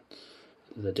Asia and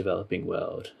the developing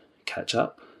world catch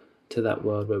up to that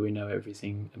world where we know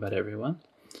everything about everyone?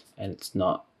 And it's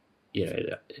not, you know,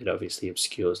 it obviously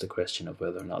obscures the question of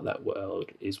whether or not that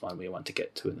world is one we want to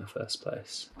get to in the first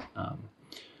place.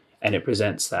 And it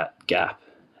presents that gap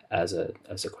as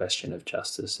a question of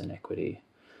justice and equity.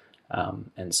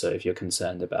 And so if you're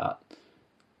concerned about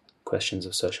questions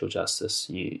of social justice,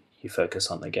 you focus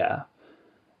on the gap,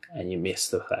 and you miss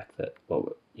the fact that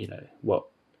what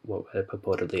we're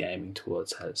purportedly aiming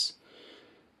towards has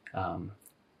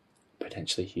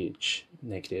potentially huge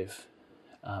negative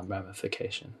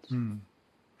ramifications. I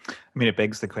mean, it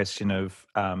begs the question of,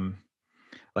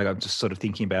 like, I'm just sort of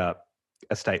thinking about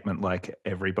a statement like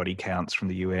 "everybody counts" from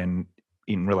the UN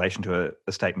in relation to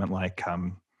a statement like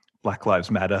Black Lives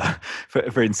Matter,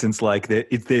 for instance. Like,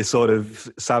 they're sort of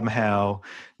somehow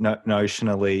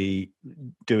notionally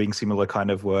doing similar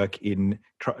kind of work in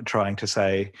trying to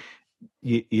say,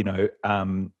 you know,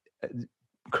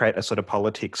 create a sort of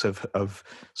politics of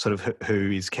sort of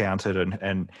who is counted,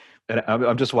 and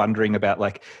I'm just wondering about,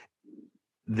 like,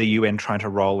 the UN trying to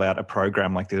roll out a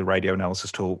program like the radio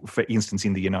analysis tool, for instance,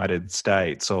 in the United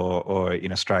States or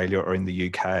in Australia or in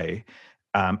the UK,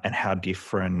 and how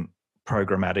different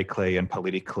programmatically and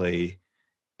politically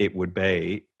it would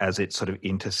be as it sort of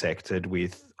intersected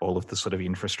with all of the sort of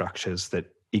infrastructures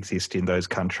that exist in those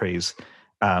countries.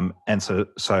 And so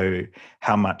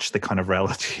how much the kind of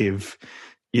relative,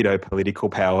 you know, political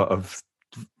power of,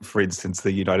 for instance,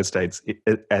 the United States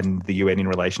and the UN in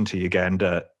relation to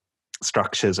Uganda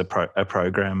structures a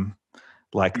program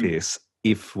like this.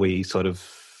 If we sort of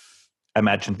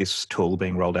imagine this tool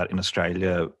being rolled out in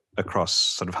Australia across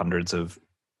sort of hundreds of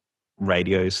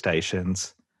radio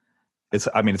stations, it's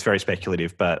very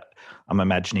speculative, but I'm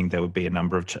imagining there would be a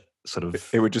number of sort of...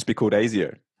 It would just be called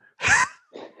ASIO.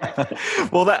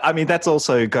 Well, that's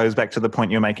also goes back to the point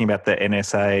you're making about the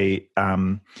NSA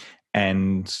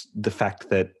and the fact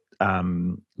that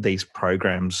these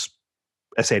programs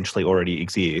essentially already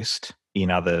exist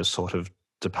in other sort of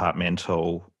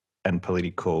departmental and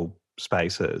political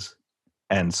spaces,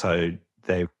 and so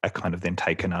they are kind of then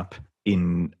taken up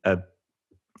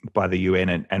by the UN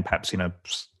and perhaps in a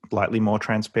slightly more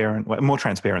transparent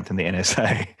than the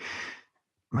NSA,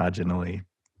 marginally.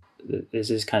 There's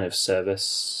this kind of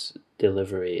service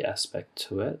delivery aspect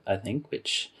to it, I think,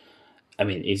 which, I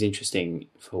mean, is interesting.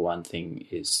 For one thing,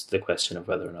 is the question of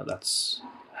whether or not that's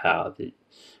how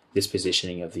this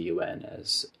positioning of the UN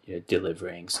as, you know,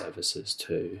 delivering services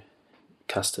to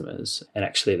customers. And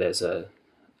actually, there's a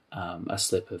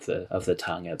slip of the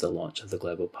tongue at the launch of the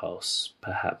Global Pulse,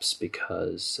 perhaps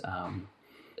because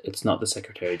it's not the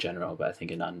Secretary General, but I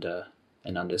think an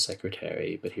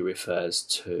undersecretary, but he refers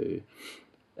to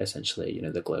essentially,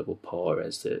 the global poor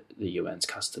as the UN's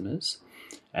customers,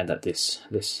 and that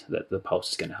that the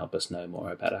Pulse is going to help us know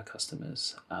more about our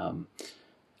customers.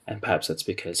 And perhaps that's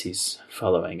because he's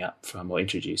following up from or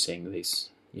introducing these,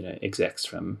 execs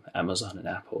from Amazon and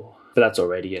Apple. But that's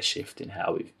already a shift in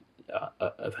how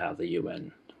of how the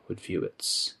UN would view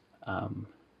its.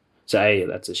 So A,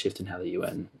 that's a shift in how the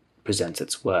UN presents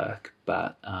its work,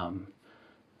 but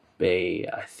B,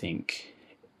 I think,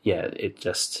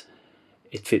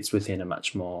 it fits within a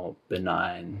much more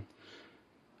benign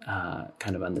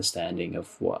kind of understanding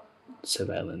of what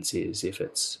surveillance is, if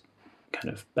it's kind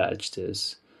of badged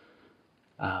as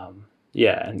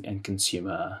and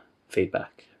consumer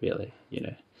feedback, really,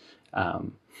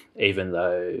 even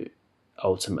though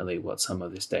ultimately what some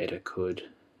of this data could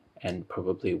and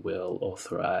probably will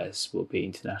authorize will be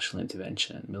international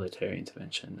intervention, military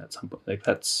intervention at some point.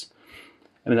 That's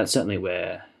certainly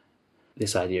where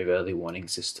this idea of early warning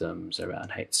systems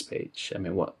around hate speech,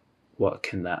 what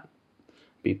can that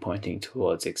be pointing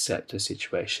towards except a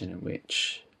situation in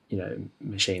which,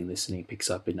 machine listening picks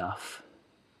up enough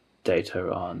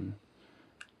data on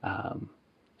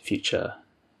future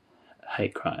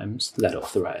hate crimes that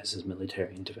authorizes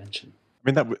military intervention.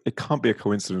 It can't be a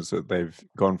coincidence that they've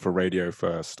gone for radio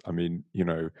first.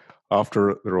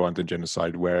 After the Rwandan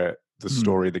genocide, where the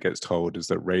story that gets told is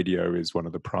that radio is one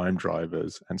of the prime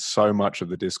drivers, and so much of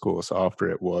the discourse after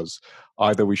it was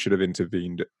either we should have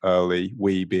intervened early,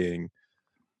 we being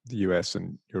the US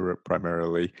and Europe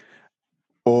primarily,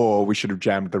 or we should have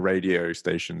jammed the radio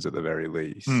stations at the very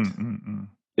least.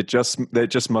 It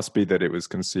just must be that it was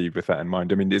conceived with that in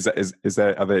mind.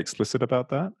 Are they explicit about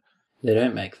that? They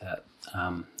don't make that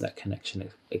connection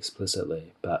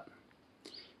explicitly, but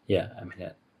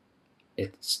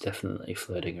it's definitely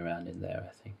floating around in there,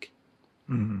 I think.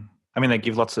 Mm-hmm. They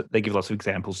give lots of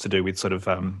examples to do with sort of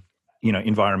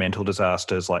environmental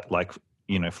disasters like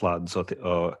floods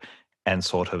or and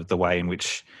sort of the way in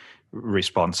which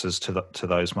responses to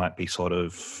those might be sort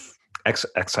of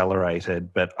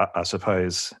accelerated. But I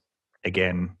suppose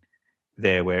again,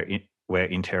 there we're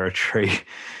in territory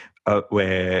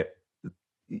where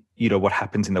what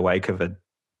happens in the wake of an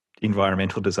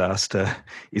environmental disaster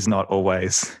is not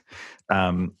always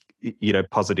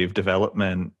positive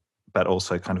development, but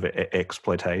also kind of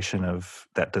exploitation of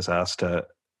that disaster,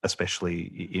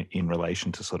 especially in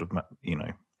relation to sort of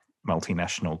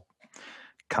multinational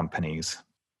companies.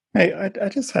 Hey, I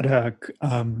just had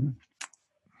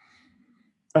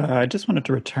I just wanted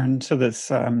to return to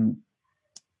this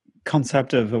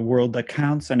concept of a world that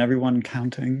counts and everyone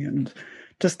counting, and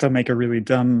just to make a really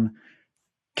dumb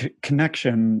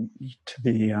connection to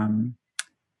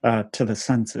the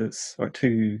census, or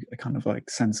to a kind of like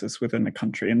census within a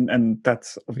country, and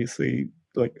that's obviously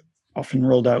like often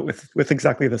rolled out with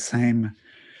exactly the same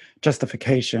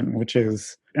justification, which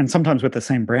is, and sometimes with the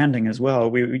same branding as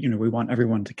well. We want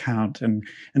everyone to count, and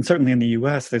certainly in the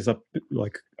US, there's a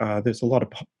lot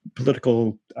of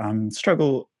political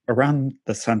struggle around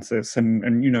the census,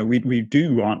 and we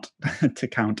do want to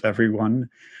count everyone,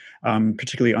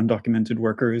 particularly undocumented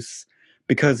workers,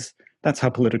 because that's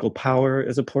how political power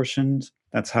is apportioned.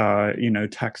 That's how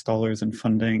tax dollars and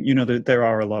funding. There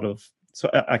are a lot of,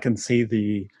 so I can see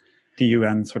the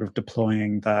UN sort of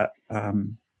deploying that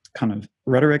kind of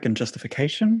rhetoric and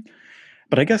justification.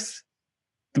 But I guess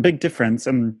the big difference,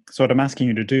 and so what I'm asking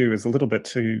you to do is a little bit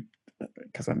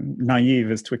because I'm naive,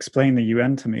 is to explain the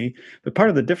UN to me. But part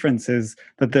of the difference is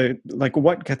that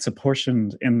what gets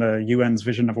apportioned in the UN's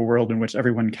vision of a world in which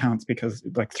everyone counts, because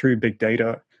through big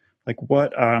data,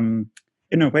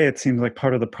 in a way it seems like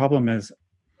part of the problem is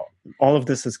all of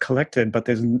this is collected, but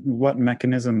what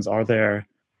mechanisms are there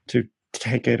to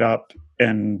take it up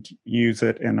and use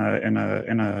it in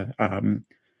a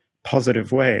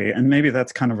positive way? And maybe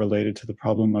that's kind of related to the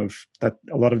problem of that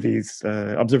a lot of these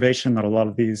observation that a lot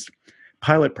of these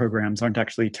pilot programs aren't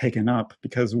actually taken up,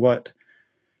 because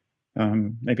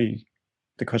maybe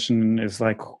the question is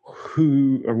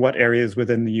who or what areas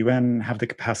within the UN have the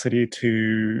capacity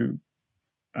to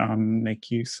make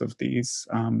use of these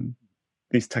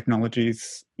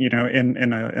technologies,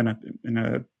 in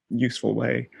a useful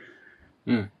way.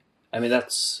 I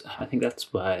think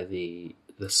that's why the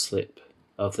slip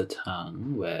of the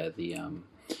tongue, where the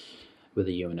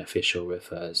UN official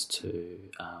refers to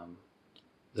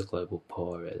the global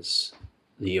poor as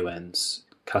the UN's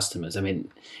customers.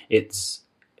 It's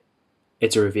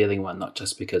a revealing one, not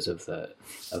just because of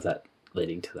that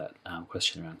leading to that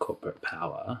question around corporate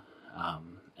power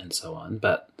and so on,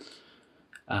 but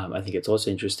I think it's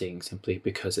also interesting simply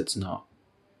because it's not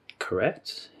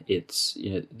correct. It's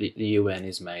the UN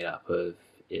is made up of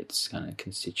its kind of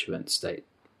constituent state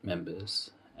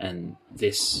members, And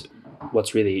this,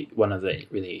 what's really one of the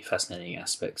really fascinating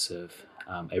aspects of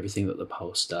everything that the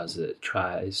Pulse does, it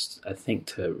tries, I think,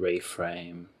 to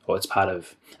reframe, or it's part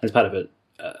of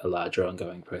a larger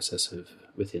ongoing process of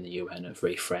within the UN of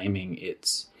reframing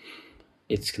its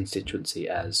constituency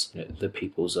as, you know, the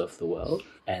peoples of the world,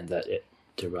 and that it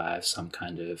derives some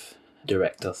kind of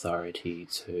direct authority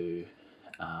to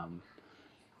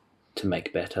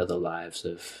make better the lives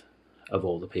of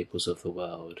all the peoples of the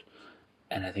world.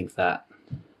 And I think that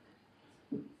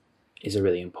is a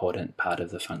really important part of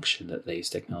the function that these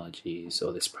technologies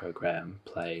or this program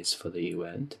plays for the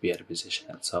UN, to be able to position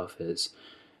itself as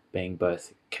being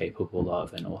both capable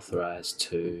of and authorized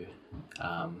to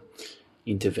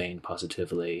intervene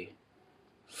positively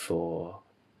for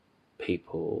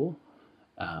people,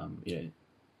 you know,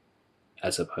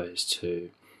 as opposed to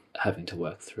having to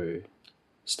work through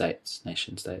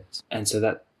nation states. And so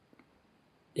that,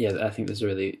 yeah, I think there's a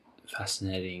really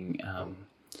fascinating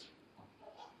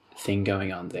thing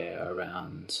going on there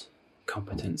around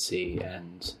competency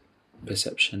and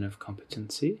perception of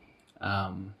competency.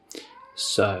 And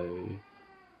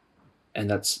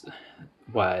that's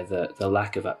why the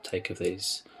lack of uptake of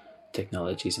these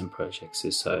technologies and projects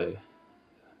is so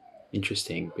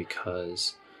interesting,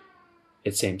 because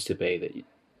it seems to be that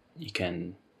you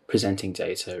can, presenting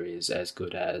data is as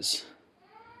good as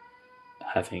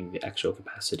having the actual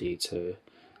capacity to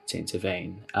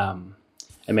intervene. And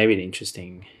maybe an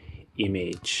interesting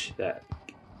image that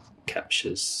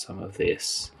captures some of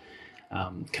this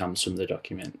comes from the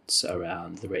documents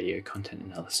around the radio content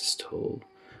analysis tool.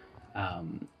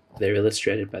 They're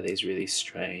illustrated by these really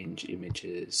strange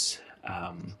images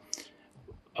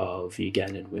of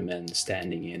Ugandan women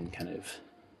standing in kind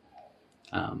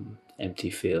of empty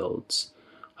fields,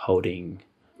 holding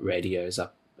radios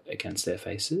up against their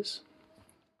faces.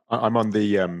 I'm on the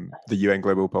UN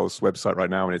Global Pulse website right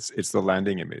now, and it's the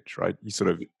landing image, right? You sort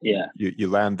of you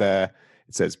land there.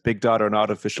 It says big data and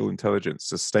artificial intelligence,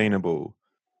 sustainable,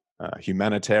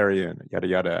 humanitarian, yada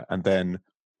yada, and then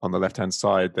on the left hand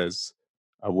side there's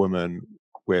a woman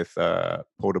with a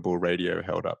portable radio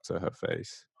held up to her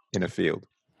face in a field.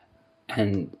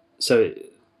 And so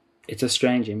it's a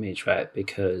strange image, right?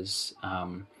 Because I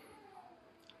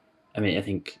mean, I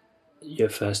think your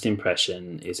first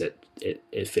impression is it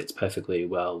fits perfectly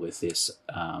well with this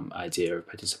idea of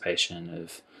participation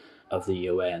of the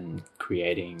UN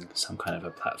creating some kind of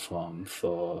a platform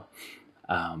for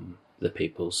the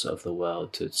peoples of the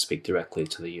world to speak directly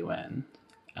to the UN,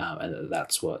 and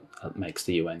that's what makes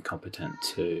the UN competent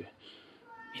to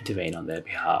intervene on their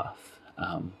behalf.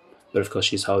 But of course,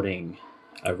 she's holding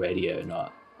a radio,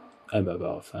 not a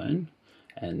mobile phone,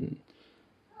 and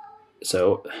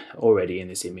so already in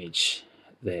this image,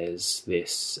 there's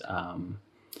this,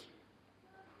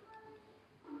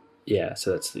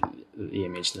 so that's the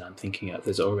image that I'm thinking of.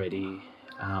 There's already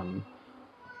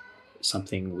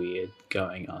something weird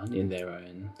going on in their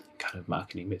own kind of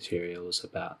marketing materials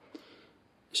about,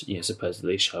 you know,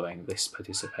 supposedly showing this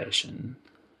participation.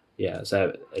 Yeah,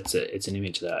 so it's an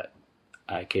image that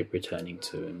I keep returning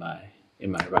to in my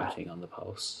writing on the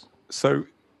Pulse. So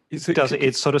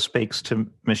it sort of speaks to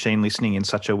machine listening in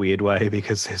such a weird way,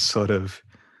 because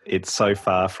it's so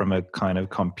far from a kind of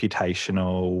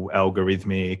computational,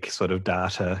 algorithmic sort of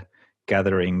data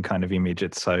gathering kind of image.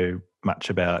 It's so much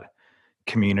about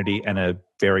community and a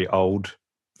very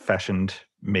old-fashioned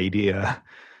media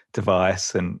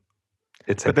device and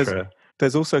etc. But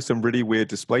there's also some really weird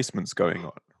displacements going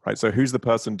on, right? So who's the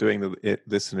person doing the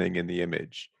listening in the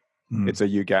image? It's a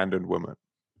Ugandan woman.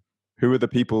 Who are the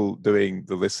people doing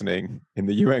the listening in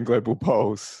the UN Global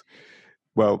Pulse?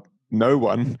 Well, no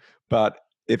one, but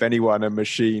if anyone, a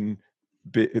machine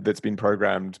that's been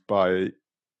programmed by,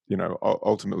 you know,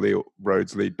 ultimately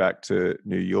roads lead back to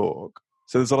New York.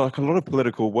 So there's like a lot of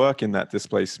political work in that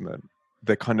displacement.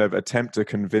 The kind of attempt to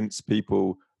convince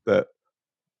people that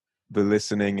the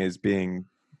listening is being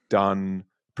done.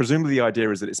 Presumably the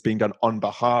idea is that it's being done on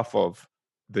behalf of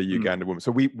the Ugandan woman.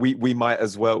 So we might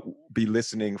as well be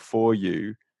listening for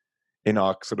you in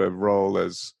our sort of role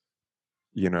as,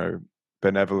 you know,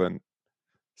 benevolent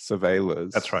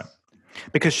surveillors. That's right.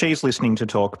 Because she's listening to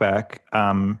talkback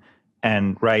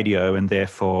and radio, and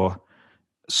therefore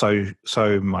so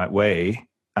might we,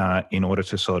 in order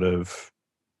to sort of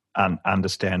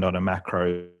understand on a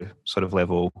macro sort of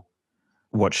level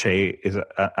what she is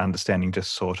understanding,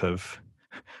 just sort of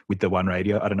with the one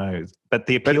radio. I don't know, but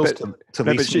the appeals to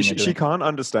listening. But she can't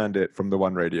understand it from the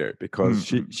one radio because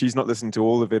she's not listening to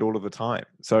all of it all of the time.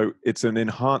 So it's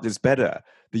it's better.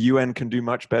 The UN can do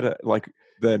much better,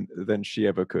 than she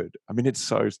ever could. I mean, it's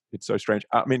so strange.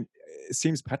 I mean, it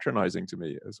seems patronizing to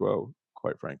me as well,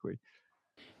 quite frankly.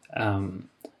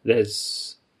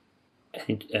 There's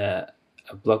a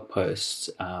blog post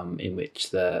in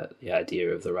which the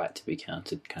idea of the right to be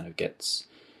counted kind of gets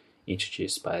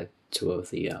introduced by two of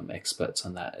the experts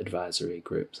on that advisory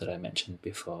group that I mentioned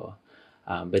before.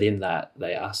 But in that,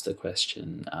 they asked the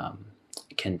question,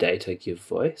 can data give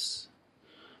voice?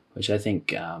 Which I think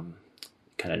kind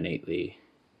of neatly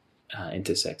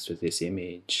intersects with this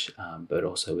image, but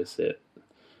also with the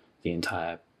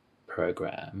entire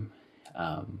program,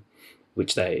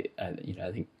 which they,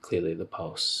 I think clearly the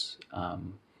Pulse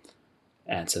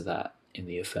answer that in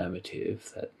the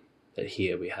affirmative, that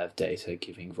here we have data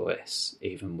giving voice,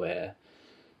 even where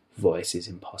voice is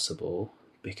impossible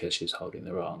because she's holding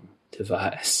the wrong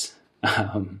device.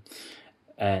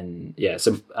 And yeah,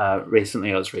 so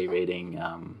recently I was rereading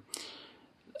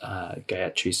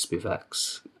Gayatri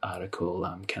Spivak's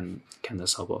article, Can the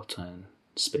Subaltern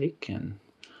Speak? And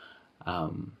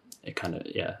it kind of,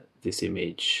 this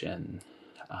image and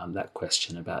that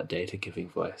question about data giving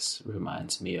voice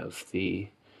reminds me of the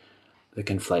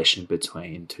conflation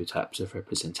between two types of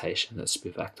representation that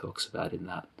Spivak talks about in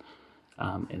that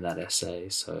essay.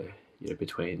 So,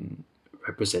 between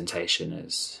representation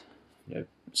as,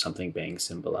 something being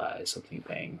symbolized, something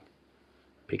being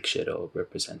pictured or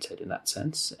represented in that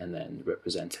sense, and then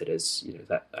represented as,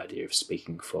 that idea of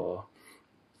speaking for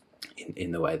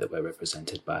in the way that we're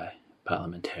represented by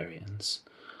parliamentarians,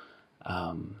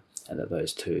 and that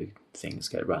those two things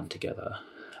get run together,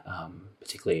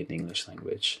 particularly in the English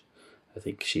language. I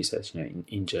think she says,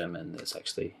 in German, there's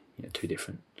actually, two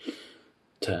different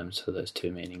terms for those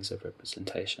two meanings of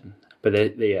representation. But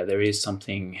there is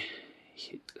something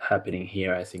happening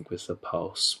here, I think, with the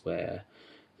Pulse, where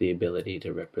the ability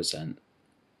to represent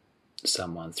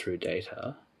someone through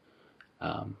data,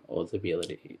 or the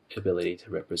ability to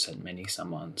represent many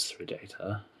someones through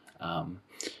data,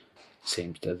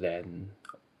 seems to then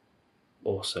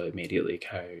also immediately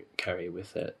carry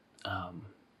with it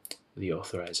the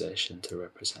authorization to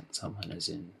represent someone, as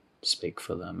in speak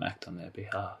for them, act on their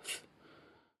behalf.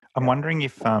 I'm wondering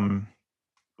if because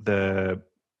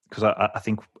I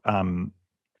think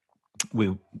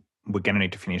we're going to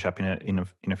need to finish up in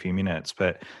a few minutes,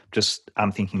 but just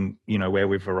I'm thinking, where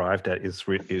we've arrived at is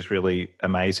really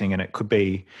amazing, and it could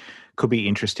be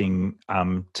interesting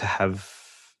to have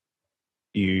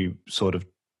you sort of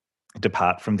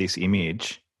depart from this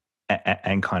image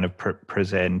and kind of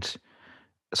present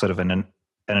sort of an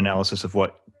analysis of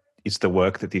what is the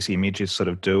work that this image is sort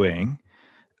of doing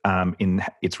in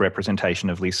its representation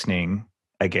of listening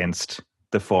against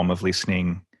the form of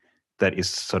listening that is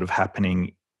sort of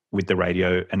happening with the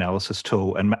radio analysis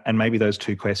tool. And maybe those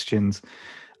two questions,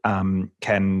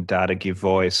 can data give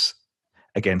voice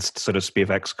against sort of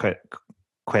Spivak's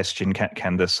question,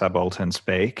 can the subaltern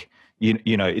speak?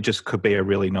 It just could be a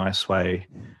really nice way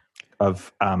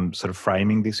of sort of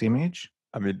framing this image.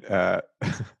 I mean,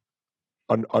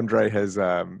 Andre has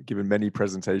given many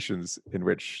presentations in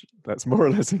which that's more or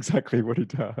less exactly what he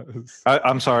does.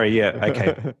 I'm sorry, yeah,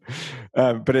 okay.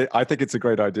 But I think it's a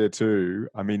great idea too.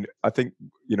 I mean, I think,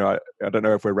 I don't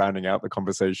know if we're rounding out the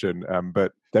conversation,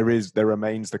 but there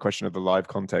remains the question of the live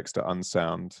context to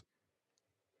unsound,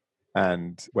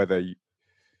 and whether...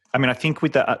 I think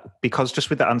because just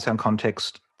with the unsound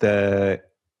context, the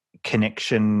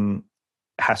connection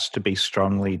has to be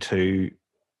strongly to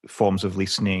forms of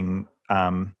listening,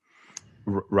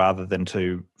 rather than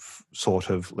to sort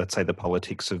of, let's say, the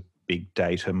politics of big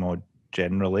data more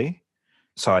generally.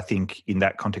 So I think in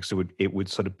that context, it would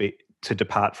sort of be to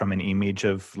depart from an image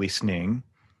of listening,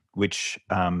 which,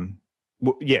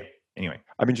 anyway.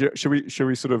 I mean, should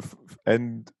we sort of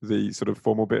end the sort of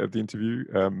formal bit of the interview?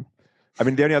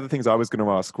 The only other things I was going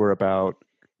to ask were about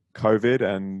COVID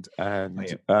and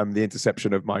the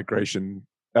interception of migration,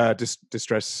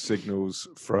 distress signals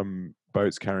from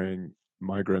boats carrying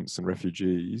migrants and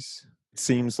refugees. It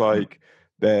seems like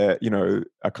they're,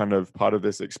 a kind of part of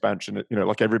this expansion,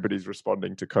 like everybody's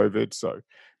responding to COVID. So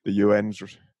the UN's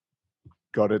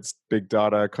got its big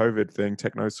data COVID thing,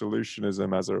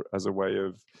 techno-solutionism as a way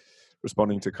of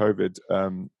responding to COVID,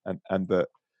 and the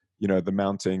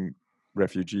mounting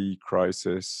refugee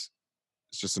crisis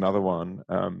is just another one.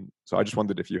 So I just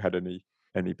wondered if you had any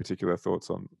particular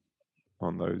thoughts on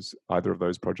those, either of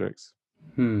those projects.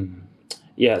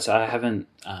 Yeah, so I haven't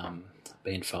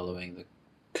been following the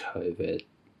COVID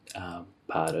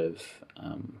part of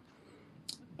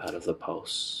the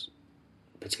Pulse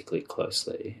particularly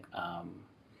closely,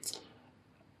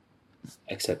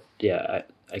 except I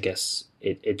guess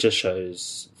it just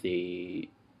shows the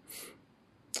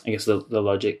I guess the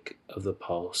logic of the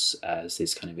Pulse as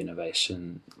this kind of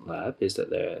innovation lab is that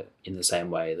they're in the same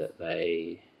way that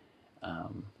they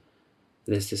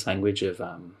there's this language of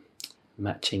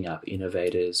matching up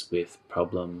innovators with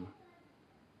problem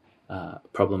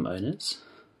owners,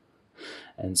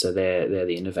 and so they're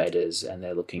the innovators and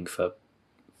they're looking for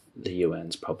the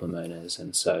UN's problem owners.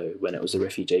 And so when it was a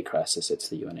refugee crisis, it's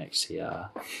the UNHCR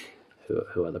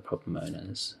who are the problem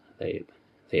owners. They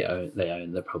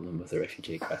own the problem of the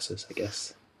refugee crisis, I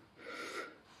guess.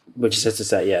 Which is just to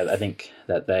say, I think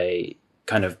that they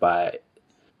kind of by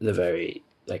the very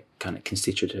kind of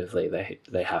constitutively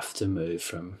they have to move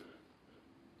from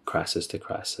crisis to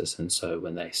crisis, and so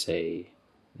when they see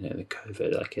the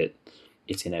COVID,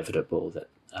 it's inevitable that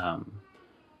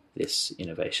this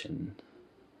innovation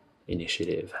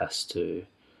initiative has to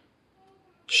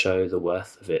show the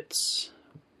worth of its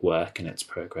work and its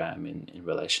program in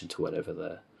relation to whatever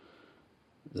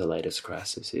the latest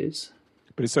crisis is.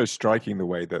 But it's so striking the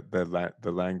way that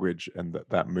the language and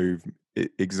that move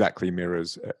exactly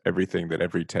mirrors everything that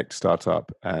every tech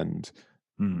startup and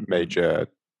major,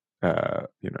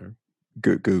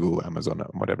 Google, Amazon,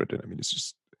 and whatever did. I mean, it's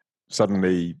just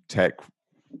suddenly tech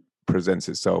presents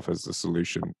itself as the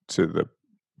solution to the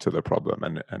problem,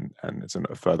 and it's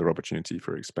a further opportunity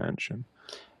for expansion.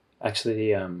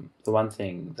 Actually, the one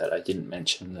thing that I didn't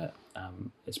mention that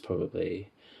is probably,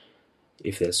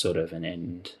 if there's sort of an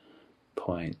end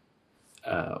point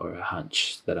or a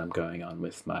hunch that I'm going on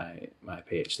with my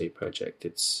PhD project,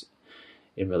 it's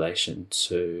in relation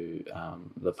to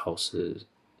the Pulses,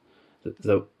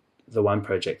 the one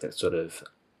project that sort of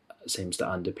seems to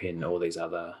underpin all these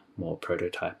other more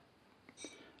prototype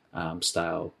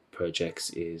style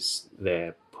projects is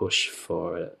their push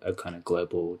for a kind of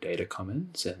global data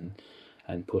commons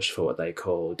and push for what they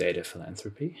call data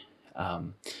philanthropy,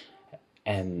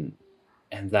 and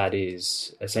that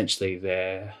is essentially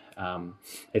their.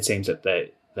 It seems that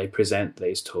they present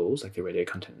these tools, like the radio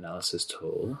content analysis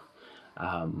tool,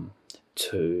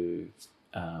 to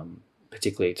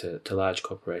particularly to large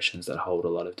corporations that hold a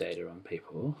lot of data on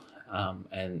people,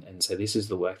 and so this is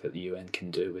the work that the UN can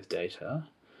do with data.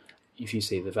 If you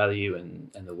see the value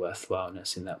and the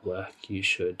worthwhileness in that work, you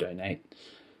should donate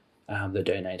the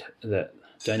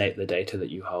data that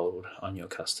you hold on your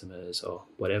customers or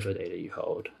whatever data you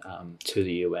hold to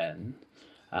the UN,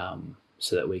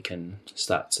 so that we can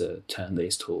start to turn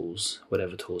these tools,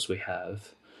 whatever tools we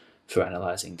have for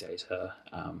analysing data,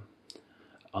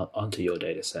 onto your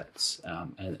data sets.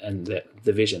 And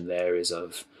the vision there is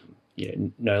of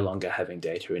no longer having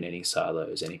data in any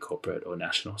silos, any corporate or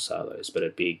national silos, but a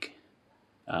big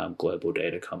global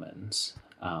data commons.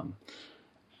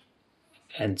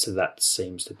 And so that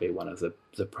seems to be one of the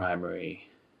primary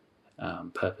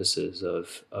purposes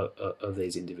of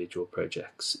these individual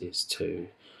projects, is to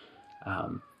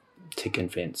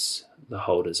convince the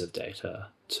holders of data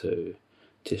to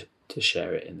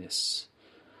share it in this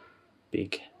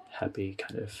big, happy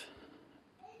kind of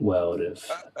world of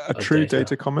a true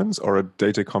data commons, or a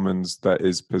data commons that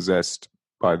is possessed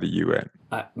by the UN?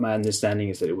 My understanding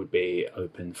is that it would be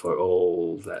open for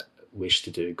all that wish to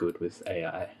do good with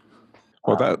AI.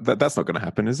 Well, that's not going to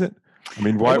happen, is it? I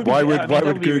mean, why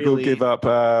would Google give up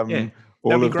all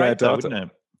of their data?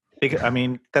 Wouldn't it? I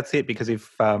mean, that's it. Because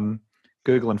if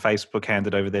Google and Facebook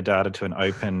handed over their data to an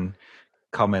open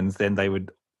commons, then they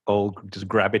would all just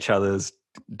grab each other's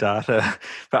data.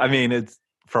 But I mean, it's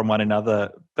from one another.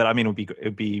 But I mean, it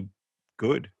would be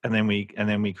good, and then we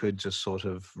could just sort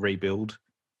of rebuild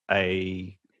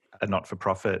a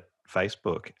not-for-profit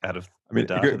Facebook out of. I mean,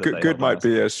 good might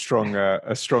be a strong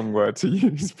word to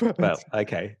use, but well,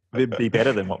 okay, it'd be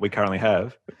better than what we currently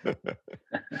have,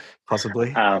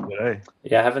 possibly. I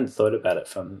haven't thought about it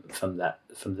from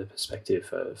the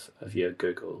perspective of your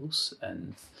Googles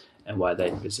and why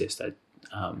they resist. I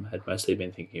had mostly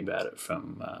been thinking about it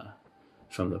from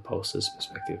the Pulse's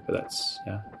perspective, but that's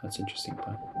an interesting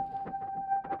point.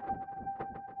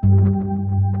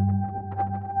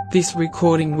 This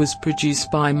recording was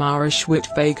produced by Mara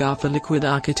Schwitt-Vega for Liquid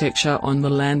Architecture on the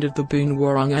land of the Boon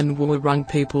Wurrung and Wurrung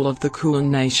people of the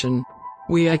Kulin Nation.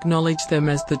 We acknowledge them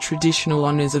as the traditional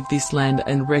owners of this land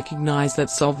and recognize that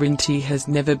sovereignty has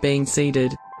never been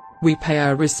ceded. We pay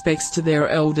our respects to their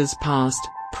elders past,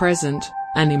 present,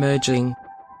 and emerging.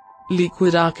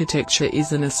 Liquid Architecture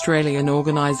is an Australian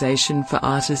organisation for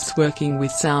artists working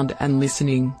with sound and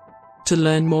listening. To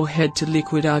learn more, head to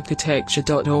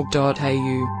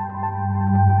liquidarchitecture.org.au.